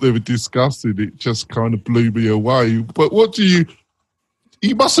what they were discussing. It just kind of blew me away. But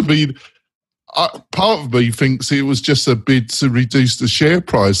he must have been. Part of me thinks it was just a bid to reduce the share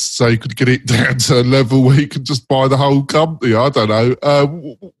price so he could get it down to a level where he could just buy the whole company. I don't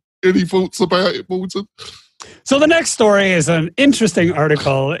know. Any thoughts about it, Morten? So the next story is an interesting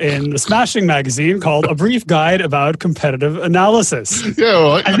article in the Smashing magazine called A Brief Guide About Competitive Analysis. Yeah,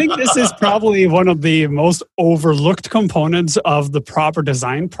 right. I think this is probably one of the most overlooked components of the proper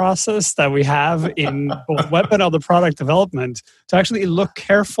design process that we have in both web and other product development, to actually look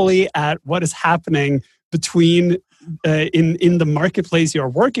carefully at what is happening between in the marketplace you're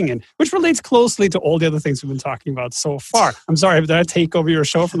working in, which relates closely to all the other things we've been talking about so far. I'm sorry, did I take over your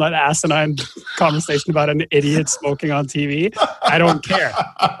show from that asinine conversation about an idiot smoking on TV? I don't care.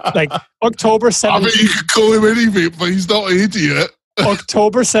 Like, October 17th. I mean, you could call him anything, but he's not an idiot.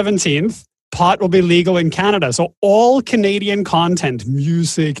 October 17th, pot will be legal in Canada. So all Canadian content,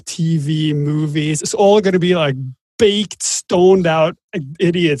 music, TV, movies, it's all going to be like baked, stoned out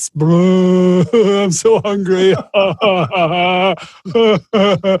idiots. Bro, I'm so hungry.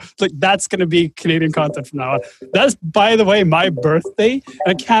 Like, that's going to be Canadian content from now on. That's, by the way, my birthday.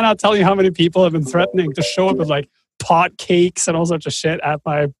 I cannot tell you how many people have been threatening to show up with like pot cakes and all sorts of shit at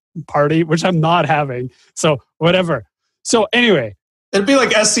my party, which I'm not having. So whatever. So anyway. It'd be like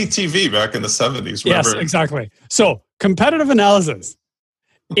SCTV back in the 70s. Remember? Yes, exactly. So competitive analysis.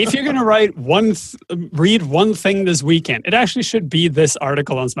 If you're going to read one thing this weekend, it actually should be this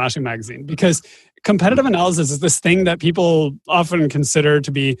article on Smashing Magazine, because competitive analysis is this thing that people often consider to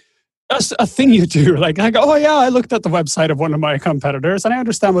be a thing you do. Like, oh yeah, I looked at the website of one of my competitors and I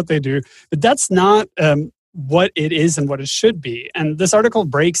understand what they do. But that's not what it is and what it should be. And this article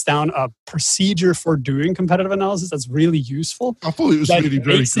breaks down a procedure for doing competitive analysis that's really useful. I thought it was really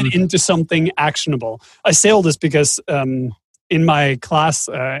very makes good. it into something actionable. I say all this because in my class,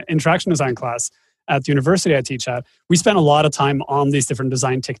 interaction design class at the university I teach at, we spend a lot of time on these different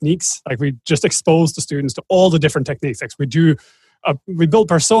design techniques. Like, we just expose the students to all the different techniques. Like, we build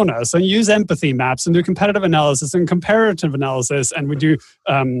personas and use empathy maps and do competitive analysis and comparative analysis, and we do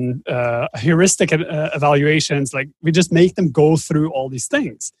heuristic evaluations. Like, we just make them go through all these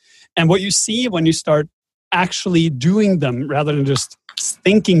things. And what you see when you start actually doing them rather than just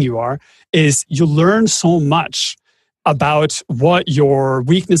thinking you are, is you learn so much about what your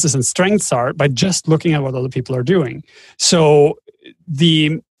weaknesses and strengths are by just looking at what other people are doing. So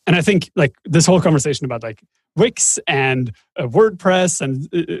and I think like this whole conversation about like Wix and WordPress and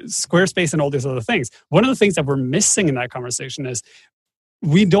Squarespace and all these other things, one of the things that we're missing in that conversation is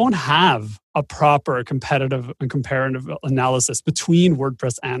we don't have a proper competitive and comparative analysis between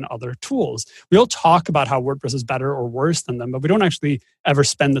WordPress and other tools. We all talk about how WordPress is better or worse than them, but we don't actually ever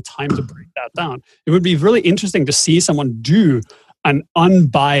spend the time to break that down. It would be really interesting to see someone do an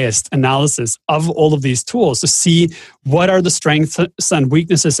unbiased analysis of all of these tools to see what are the strengths and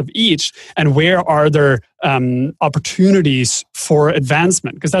weaknesses of each, and where are there opportunities for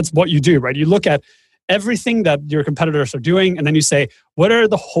advancement. Because that's what you do, right? You look at everything that your competitors are doing, and then you say, what are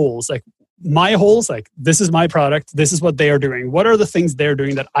the holes? Like, my holes, like, this is my product, this is what they are doing. What are the things they're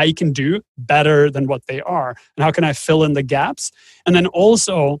doing that I can do better than what they are? And how can I fill in the gaps? And then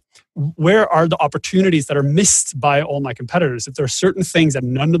also, where are the opportunities that are missed by all my competitors? If there are certain things that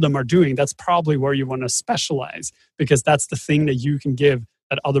none of them are doing, that's probably where you want to specialize, because that's the thing that you can give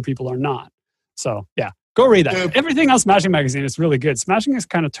that other people are not. So yeah, go read that. Yeah. Everything on Smashing Magazine is really good. Smashing is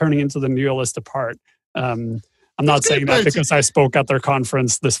kind of turning into the newest part. I'm not saying that because I spoke at their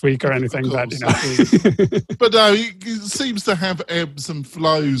conference this week or anything, but you know. But no, it seems to have ebbs and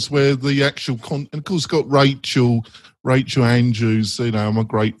flows where the actual content. Of course, got Rachel Andrews. You know, I'm a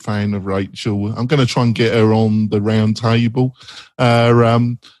great fan of Rachel. I'm going to try and get her on the round table.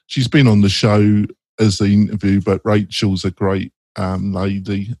 She's been on the show as the interview, but Rachel's a great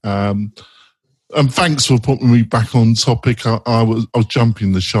lady. Thanks for putting me back on topic. I was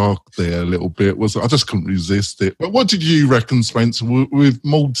jumping the shark there a little bit. I just couldn't resist it. But what did you reckon, Spencer, with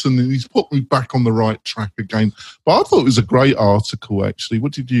Moulton? He's put me back on the right track again. But I thought it was a great article, actually.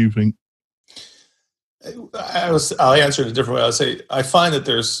 What did you think? I'll answer it a different way. I'll say I find that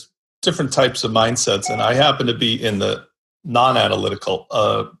there's different types of mindsets, and I happen to be in the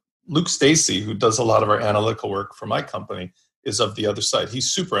non-analytical. Luke Stacy, who does a lot of our analytical work for my company, is of the other side.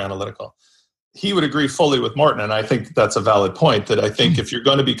 He's super analytical. He would agree fully with Morten, and I think that's a valid point, that I think if you're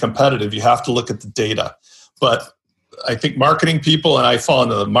going to be competitive, you have to look at the data. But I think marketing people, and I fall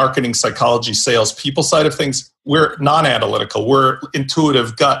into the marketing, psychology, sales, people side of things, we're non-analytical. We're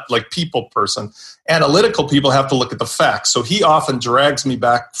intuitive gut, like people person. Analytical people have to look at the facts. So he often drags me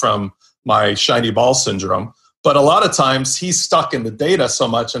back from my shiny ball syndrome. But a lot of times he's stuck in the data so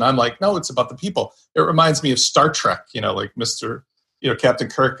much, and I'm like, no, it's about the people. It reminds me of Star Trek, like Captain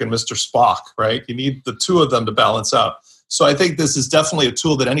Kirk and Mr. Spock, right? You need the two of them to balance out. So I think this is definitely a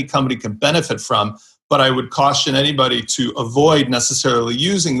tool that any company can benefit from, but I would caution anybody to avoid necessarily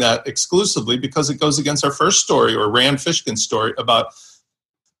using that exclusively, because it goes against our first story, or Rand Fishkin's story, about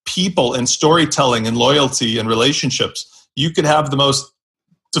people and storytelling and loyalty and relationships. You could have the most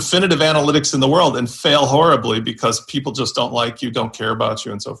definitive analytics in the world and fail horribly because people just don't like you, don't care about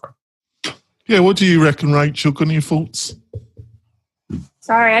you, and so forth. Yeah, what do you reckon, Rachel? Got any thoughts?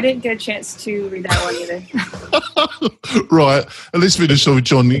 Sorry, I didn't get a chance to read that one either. Right. Let's finish off with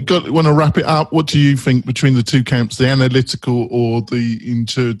John. Want to wrap it up? What do you think between the two camps, the analytical or the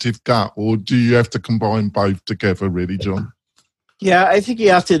intuitive gut? Or do you have to combine both together, really, John? Yeah, I think you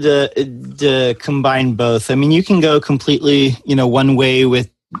have to combine both. I mean, you can go completely, one way with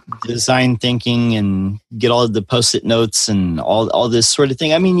design thinking and get all of the post-it notes and all this sort of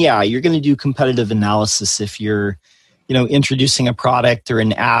thing. I mean, yeah, you're going to do competitive analysis if you're, introducing a product or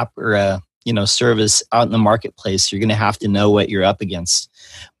an app or a, service out in the marketplace. You're going to have to know what you're up against.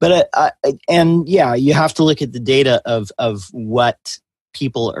 But, you have to look at the data of what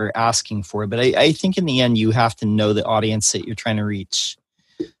people are asking for. But I think in the end, you have to know the audience that you're trying to reach.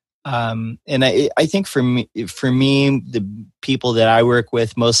 And I think for me, the people that I work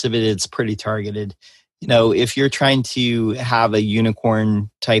with, most of it's pretty targeted. If you're trying to have a unicorn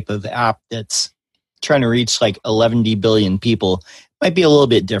type of app that's trying to reach like 11 billion people, it might be a little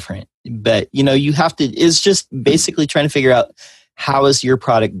bit different. But, you have to, it's just basically trying to figure out how is your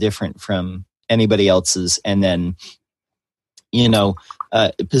product different from anybody else's, and then,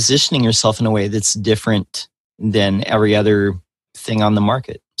 positioning yourself in a way that's different than every other thing on the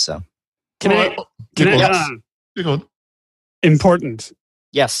market. So, important.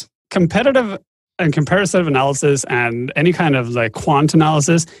 Yes. Competitive and comparative analysis and any kind of like quant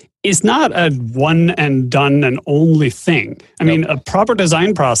analysis is not a one and done and only thing. I mean, a proper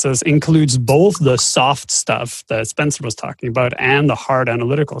design process includes both the soft stuff that Spencer was talking about and the hard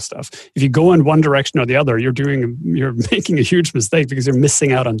analytical stuff. If you go in one direction or the other, you're making a huge mistake because you're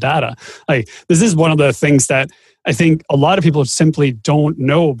missing out on data. Like, this is one of the things that I think a lot of people simply don't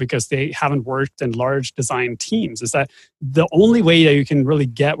know because they haven't worked in large design teams, is that the only way that you can really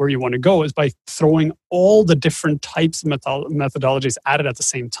get where you want to go is by throwing all the different types of methodologies at it at the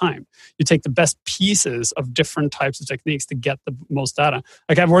same time. You take the best pieces of different types of techniques to get the most data.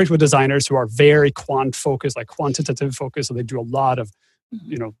 Like, I've worked with designers who are very quant focused, like quantitative focused, so they do a lot of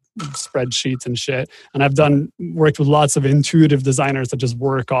spreadsheets and shit. And I've worked with lots of intuitive designers that just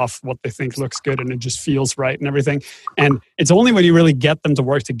work off what they think looks good and it just feels right and everything. And it's only when you really get them to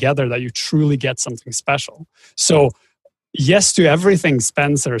work together that you truly get something special. So yes to everything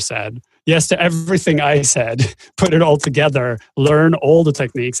Spencer said, yes to everything I said, put it all together, learn all the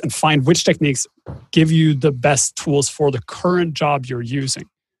techniques and find which techniques give you the best tools for the current job you're using.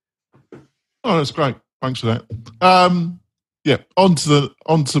 Oh, that's great. Thanks for that. Yeah, on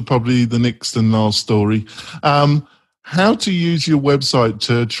to probably the next and last story. How to use your website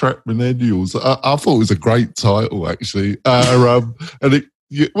to attract millennials. I thought it was a great title, actually. Good. I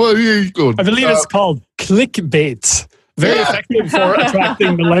believe it's called clickbait. Very effective for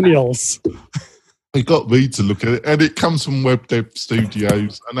attracting millennials. It got me to look at it, and it comes from Web Dev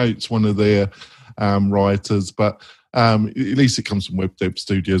Studios. I know it's one of their writers, but at least it comes from Web Dev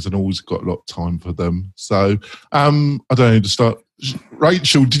Studios, and always got a lot of time for them. So I don't know to start.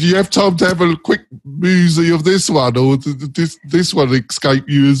 Rachel, did you have time to have a quick musey of this one, or did this one escape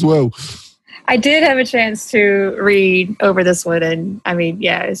you as well? I did have a chance to read over this one, and I mean,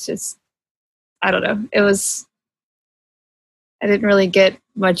 yeah, it's just, I don't know. I didn't really get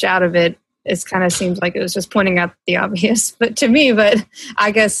much out of it. It kind of seems like it was just pointing out the obvious, but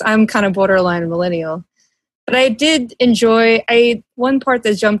I guess I'm kind of borderline millennial. But I did enjoy. One part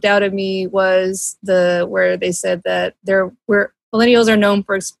that jumped out at me was where they said that millennials are known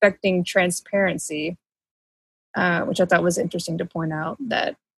for expecting transparency, which I thought was interesting to point out.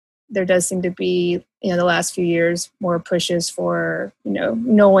 That there does seem to be, the last few years, more pushes for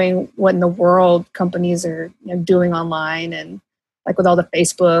knowing what in the world companies are doing online, and like with all the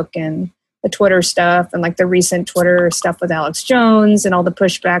Facebook and the Twitter stuff, and like the recent Twitter stuff with Alex Jones and all the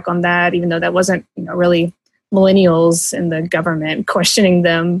pushback on that, even though that wasn't really millennials in the government questioning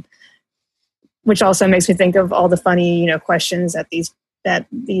them, which also makes me think of all the funny, questions at these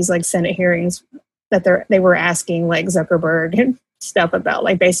like Senate hearings that they were asking like Zuckerberg and stuff about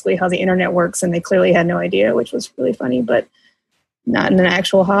like basically how the internet works, and they clearly had no idea, which was really funny, but not in an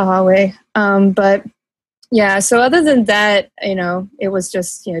actual ha-ha way. But yeah, so other than that, it was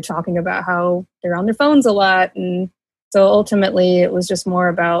just, talking about how they're on their phones a lot. And so ultimately it was just more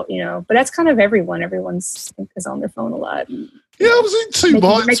about, but that's kind of everyone. Everyone's is on their phone a lot. Yeah, I was in two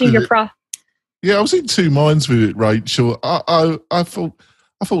minds with it. Yeah, I was in two minds with it, Rachel. I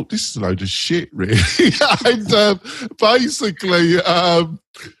thought this is a load of shit, really. And basically, I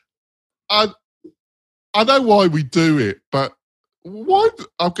know why we do it, but why?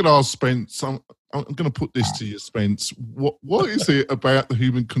 I'm going to ask Spence. I'm going to put this to you, Spence. What is it about the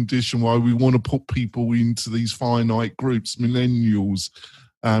human condition why we want to put people into these finite groups, millennials,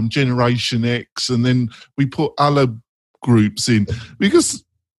 Generation X, and then we put other groups in? Because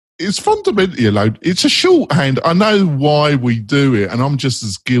it's fundamentally it's a shorthand. I know why we do it, and I'm just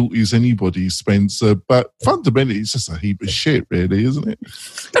as guilty as anybody, Spencer, but fundamentally it's just a heap of shit, really, isn't it?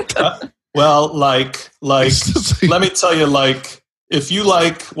 Well, let me tell you, if you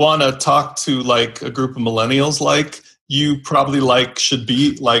want to talk to a group of millennials, you probably should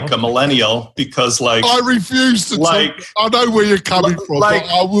be like a millennial because I refuse to like talk. I know where you're coming from, but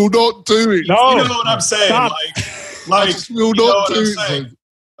I will not do it. No, you know what I'm saying? Stop. I just will not do it.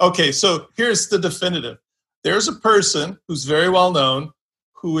 Okay, so here's the definitive. There's a person who's very well known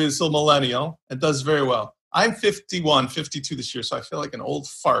who is a millennial and does very well. I'm 51, 52 this year, so I feel like an old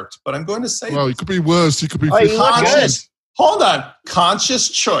fart, but I'm going to say it could be worse. You could be Hold on. Conscious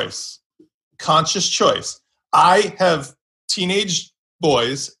choice. I have teenage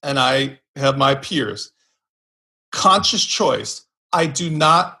boys and I have my peers. Conscious choice. I do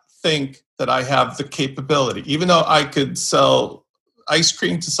not think that I have the capability, even though I could sell ice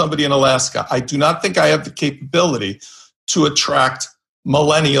cream to somebody in Alaska. I do not think I have the capability to attract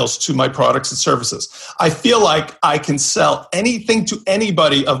millennials to my products and services. I feel like I can sell anything to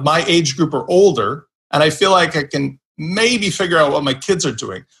anybody of my age group or older, and I feel like I can maybe figure out what my kids are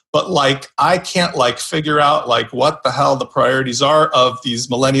doing. But I can't figure out what the hell the priorities are of these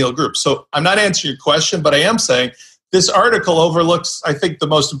millennial groups. So I'm not answering your question, but I am saying this article overlooks, I think the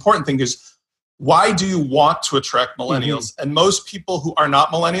most important thing is, why do you want to attract millennials? Mm-hmm. And most people who are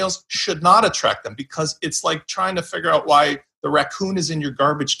not millennials should not attract them, because it's like trying to figure out why the raccoon is in your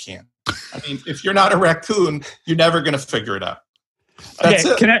garbage can. I mean, if you're not a raccoon, you're never going to figure it out. That's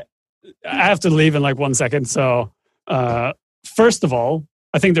it. I have to leave in 1 second. So first of all,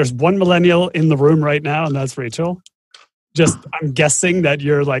 I think there's one millennial in the room right now, and that's Rachel. I'm guessing that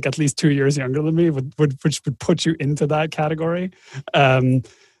you're at least 2 years younger than me, which would put you into that category.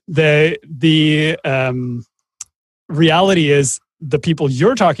 The reality is the people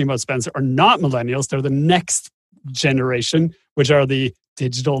you're talking about, Spencer, are not millennials. They're the next generation, which are the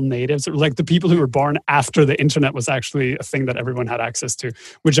digital natives, like the people who were born after the internet was actually a thing that everyone had access to,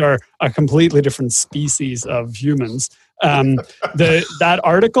 which are a completely different species of humans. That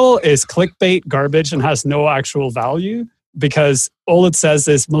article is clickbait garbage and has no actual value, because all it says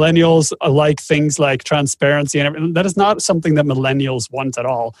is millennials like things like transparency and everything. That is not something that millennials want at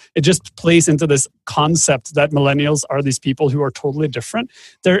all. It just plays into this concept that millennials are these people who are totally different.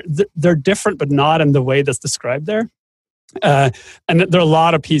 They're different, but not in the way that's described there. And there are a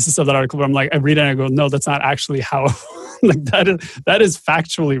lot of pieces of that article where I read it and I go, no, that's not actually how. That is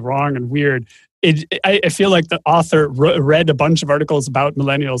factually wrong and weird. I feel like the author read a bunch of articles about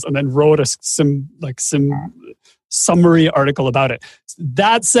millennials and then wrote some summary article about it.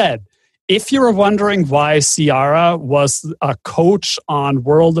 That said, if you're wondering why Ciara was a coach on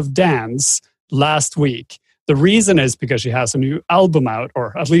World of Dance last week, the reason is because she has a new album out,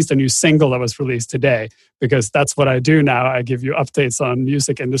 or at least a new single that was released today, because that's what I do now. I give you updates on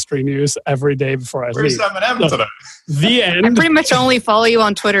music industry news every day before I leave. Where's Eminem today? The end. I pretty much only follow you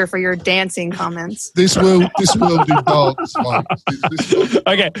on Twitter for your dancing comments. This will be dance.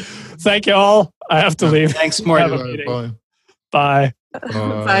 Okay. Thank you all. I have to leave. Thanks, Morten. Bye.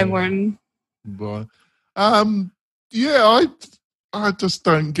 Bye, Morten. Bye. I just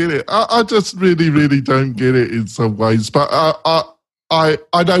don't get it. I just really, really don't get it in some ways. But I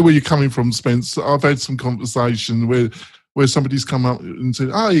know where you're coming from, Spence. I've had some conversation where somebody's come up and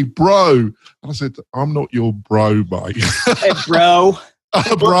said, "Hey, bro," and I said, "I'm not your bro, mate." Hey, bro.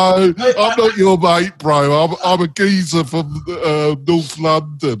 Bro, I'm not your mate, bro. I'm a geezer from North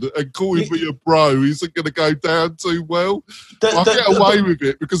London, and calling me a bro isn't going to go down too well. I get away with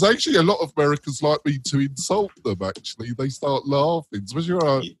it because actually a lot of Americans like me to insult them. Actually, they start laughing.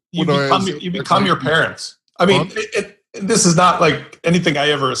 Especially you become your parents. I mean, this is not like anything I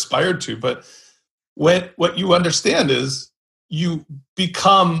ever aspired to, but what you understand is you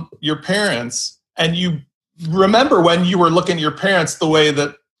become your parents, and you remember when you were looking at your parents the way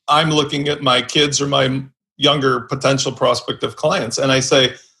that I'm looking at my kids or my younger potential prospective clients. And I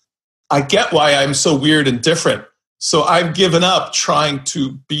say, I get why I'm so weird and different. So I've given up trying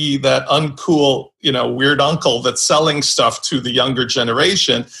to be that uncool, weird uncle that's selling stuff to the younger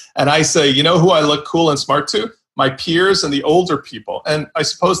generation. And I say, you know who I look cool and smart to? My peers and the older people. And I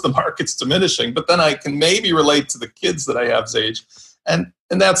suppose the market's diminishing, but then I can maybe relate to the kids that I have's age. And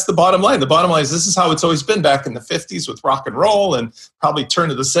that's the bottom line. The bottom line is this is how it's always been back in the 50s with rock and roll, and probably turn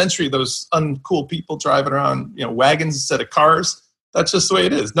of the century, those uncool people driving around, wagons instead of cars. That's just the way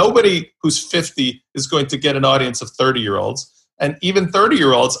it is. Nobody who's 50 is going to get an audience of 30-year-olds. And even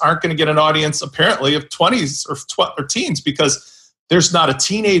 30-year-olds aren't going to get an audience, apparently, of 20s or teens, because there's not a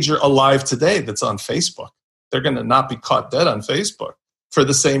teenager alive today that's on Facebook. They're going to not be caught dead on Facebook. For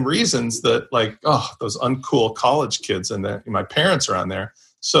the same reasons that, those uncool college kids and my parents are on there.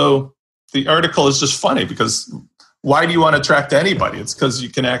 So the article is just funny, because why do you want to attract anybody? It's because you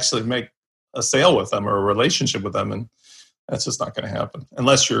can actually make a sale with them or a relationship with them, and that's just not going to happen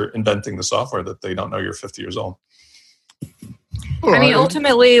unless you're inventing the software that they don't know you're 50 years old. All I mean, right.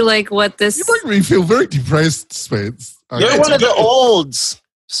 ultimately, like what this. You make me feel very depressed, Spence. You're one of the olds.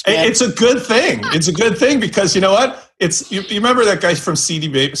 Spence. It's a good thing. It's a good thing because you know what? You remember that guy from CD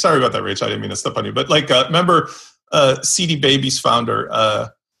Baby? Sorry about that, Rach. I didn't mean to step on you. But remember CD Baby's founder,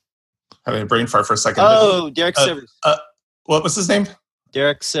 having a brain fart for a second. Oh, Derek Sivers. What was his name?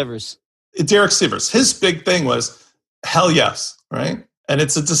 Derek Sivers. Derek Sivers. His big thing was hell yes, right? And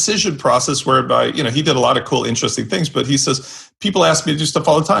it's a decision process whereby, he did a lot of cool, interesting things, but he says, people ask me to do stuff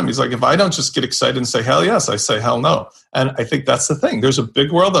all the time. He's like, if I don't just get excited and say hell yes, I say hell no. And I think that's the thing. There's a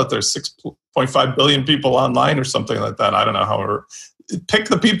big world out there, 6.5 billion people online or something like that. I don't know how. Pick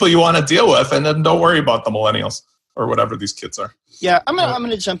the people you want to deal with and then don't worry about the millennials or whatever these kids are. Yeah, I'm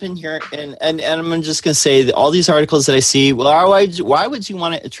gonna jump in here and I'm just gonna say that all these articles that I see. Well, why would you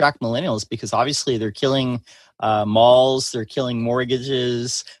want to attract millennials? Because obviously they're killing malls, they're killing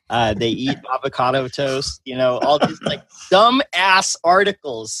mortgages, they eat avocado toast. All these like dumb ass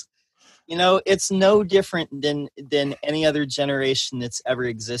articles. It's no different than any other generation that's ever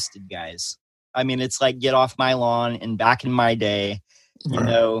existed, guys. I mean, it's like get off my lawn. And back in my day,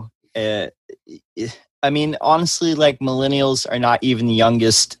 I mean, honestly, like millennials are not even the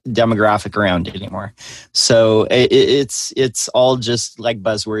youngest demographic around anymore. So it's all just like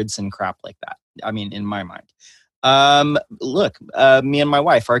buzzwords and crap like that. I mean, in my mind. Look, me and my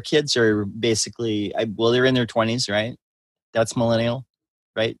wife, our kids are basically, they're in their 20s, right? That's millennial,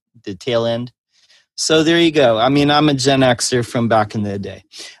 right? The tail end. So there you go. I mean, I'm a Gen Xer from back in the day.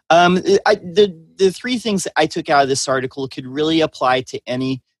 The three things that I took out of this article could really apply to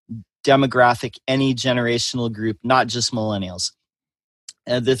any demographic, any generational group, not just millennials.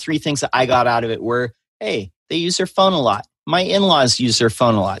 The three things that I got out of it were, hey, they use their phone a lot. My in-laws use their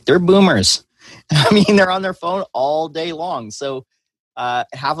phone a lot. They're boomers. I mean, they're on their phone all day long. So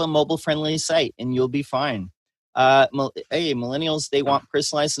have a mobile-friendly site and you'll be fine. Hey, millennials, they want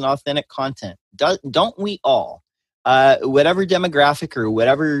personalized and authentic content. Don't we all? Whatever demographic or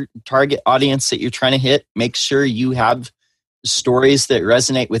whatever target audience that you're trying to hit, make sure you have stories that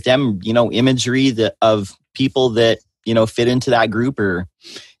resonate with them, imagery of people that, fit into that group or,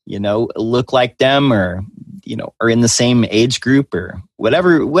 look like them or, are in the same age group or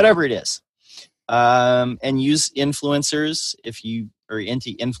whatever it is. And use influencers if you are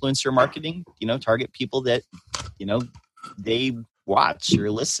into influencer marketing, target people that, they watch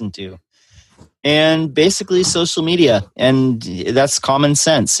or listen to. And basically social media. And that's common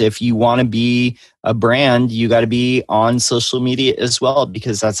sense. If you want to be a brand, you got to be on social media as well,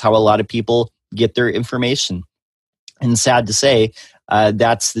 because that's how a lot of people get their information. And sad to say,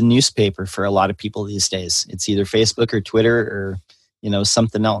 that's the newspaper for a lot of people these days. It's either Facebook or Twitter or,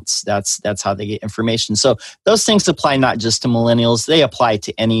 something else. That's how they get information. So those things apply not just to millennials. They apply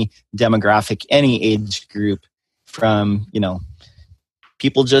to any demographic, any age group from,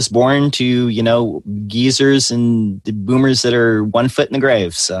 people just born to, geezers and the boomers that are 1 foot in the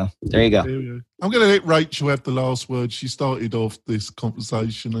grave. So there you go. I'm going to let Rachel have the last word. She started off this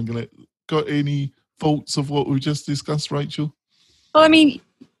conversation. Got any thoughts of what we just discussed, Rachel? Well, I mean,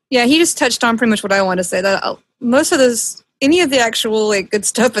 yeah, he just touched on pretty much what I want to say. That most of this, any of the actual good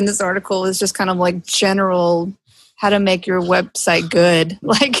stuff in this article is just kind of like general how to make your website good,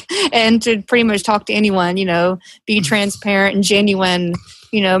 and to pretty much talk to anyone, be transparent and genuine,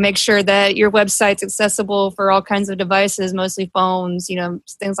 make sure that your website's accessible for all kinds of devices, mostly phones,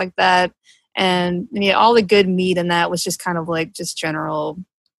 things like that. And all the good meat in that was just kind of just general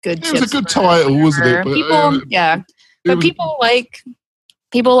good tips. It was a good title, wasn't it? But, people, yeah. But people like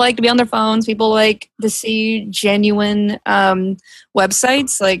to be on their phones. People like to see genuine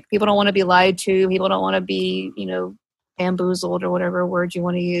websites. Like people don't want to be lied to. People don't want to be, bamboozled or whatever word you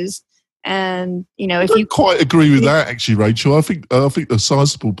want to use. And if you quite agree with that, actually, Rachel, I think a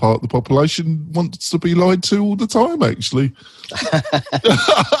sizable part of the population wants to be lied to all the time. Actually,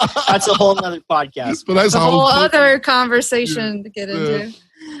 that's a whole other podcast. But that's a whole other conversation to get into.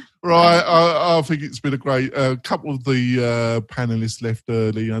 Right, I think it's been a great. A couple of the panelists left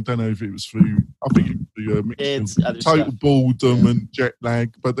early. I don't know if it was through. I think it was a mixture of total boredom and jet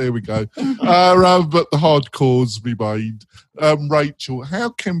lag. But there we go. But the hardcores remained. Rachel, how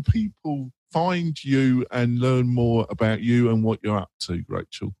can people find you and learn more about you and what you're up to,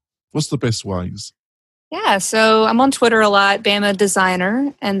 Rachel? What's the best ways? Yeah, so I'm on Twitter a lot, Bama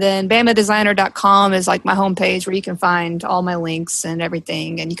Designer, and then BamaDesigner.com is like my homepage where you can find all my links and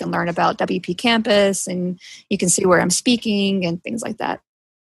everything, and you can learn about WP Campus, and you can see where I'm speaking and things like that.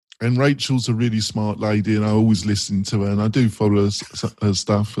 And Rachel's a really smart lady, and I always listen to her, and I do follow her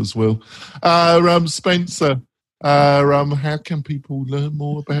stuff as well. Spencer, How can people learn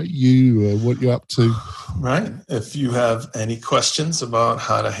more about you, what you're up to? Right. If you have any questions about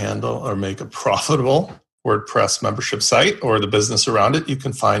how to handle or make a profitable WordPress membership site or the business around it, you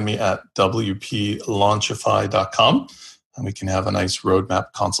can find me at wplaunchify.com, and we can have a nice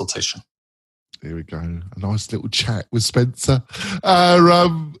roadmap consultation. There we go. A nice little chat with Spencer.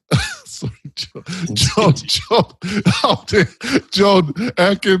 Sorry, John. Oh dear. John,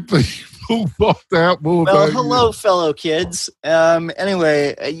 how can people find out more about you? Hello, fellow kids.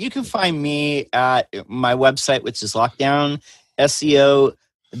 Anyway, you can find me at my website, which is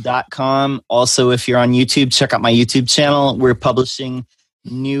lockdownseo.com. Also, if you're on YouTube, check out my YouTube channel. We're publishing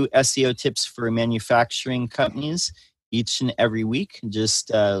new SEO tips for manufacturing companies each and every week. Just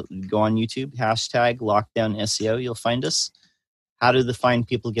go on YouTube, hashtag Lockdown SEO. You'll find us. How do the fine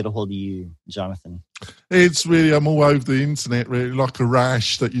people get a hold of you, Jonathan? It's really, I'm all over the internet, really, like a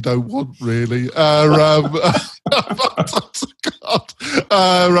rash that you don't want, really.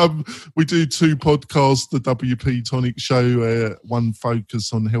 We do 2 podcasts, the WP Tonic Show, one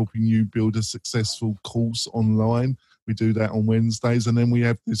focus on helping you build a successful course online. We do that on Wednesdays, and then we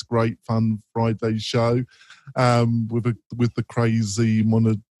have this great fun Friday show with the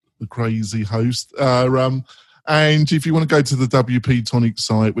crazy host. And if you want to go to the WP Tonic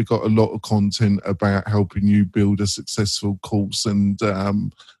site, we've got a lot of content about helping you build a successful course, and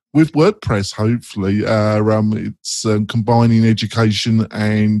with WordPress, hopefully. It's combining education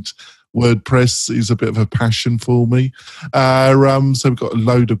and WordPress is a bit of a passion for me. So we've got a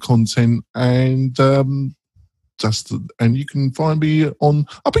load of content, and you can find me on.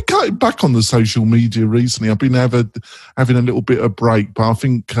 I've been cutting back on the social media recently. I've been having a little bit of break, but I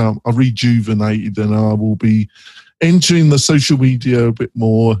think I've rejuvenated, and I will be entering the social media a bit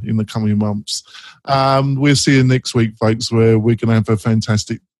more in the coming months. We'll see you next week, folks, where we're going to have a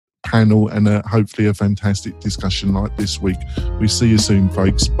fantastic panel and hopefully a fantastic discussion like this week. We see you soon,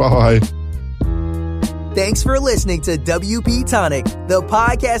 folks. Bye. Thanks for listening to WP Tonic, the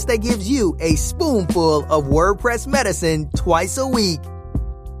podcast that gives you a spoonful of WordPress medicine twice a week.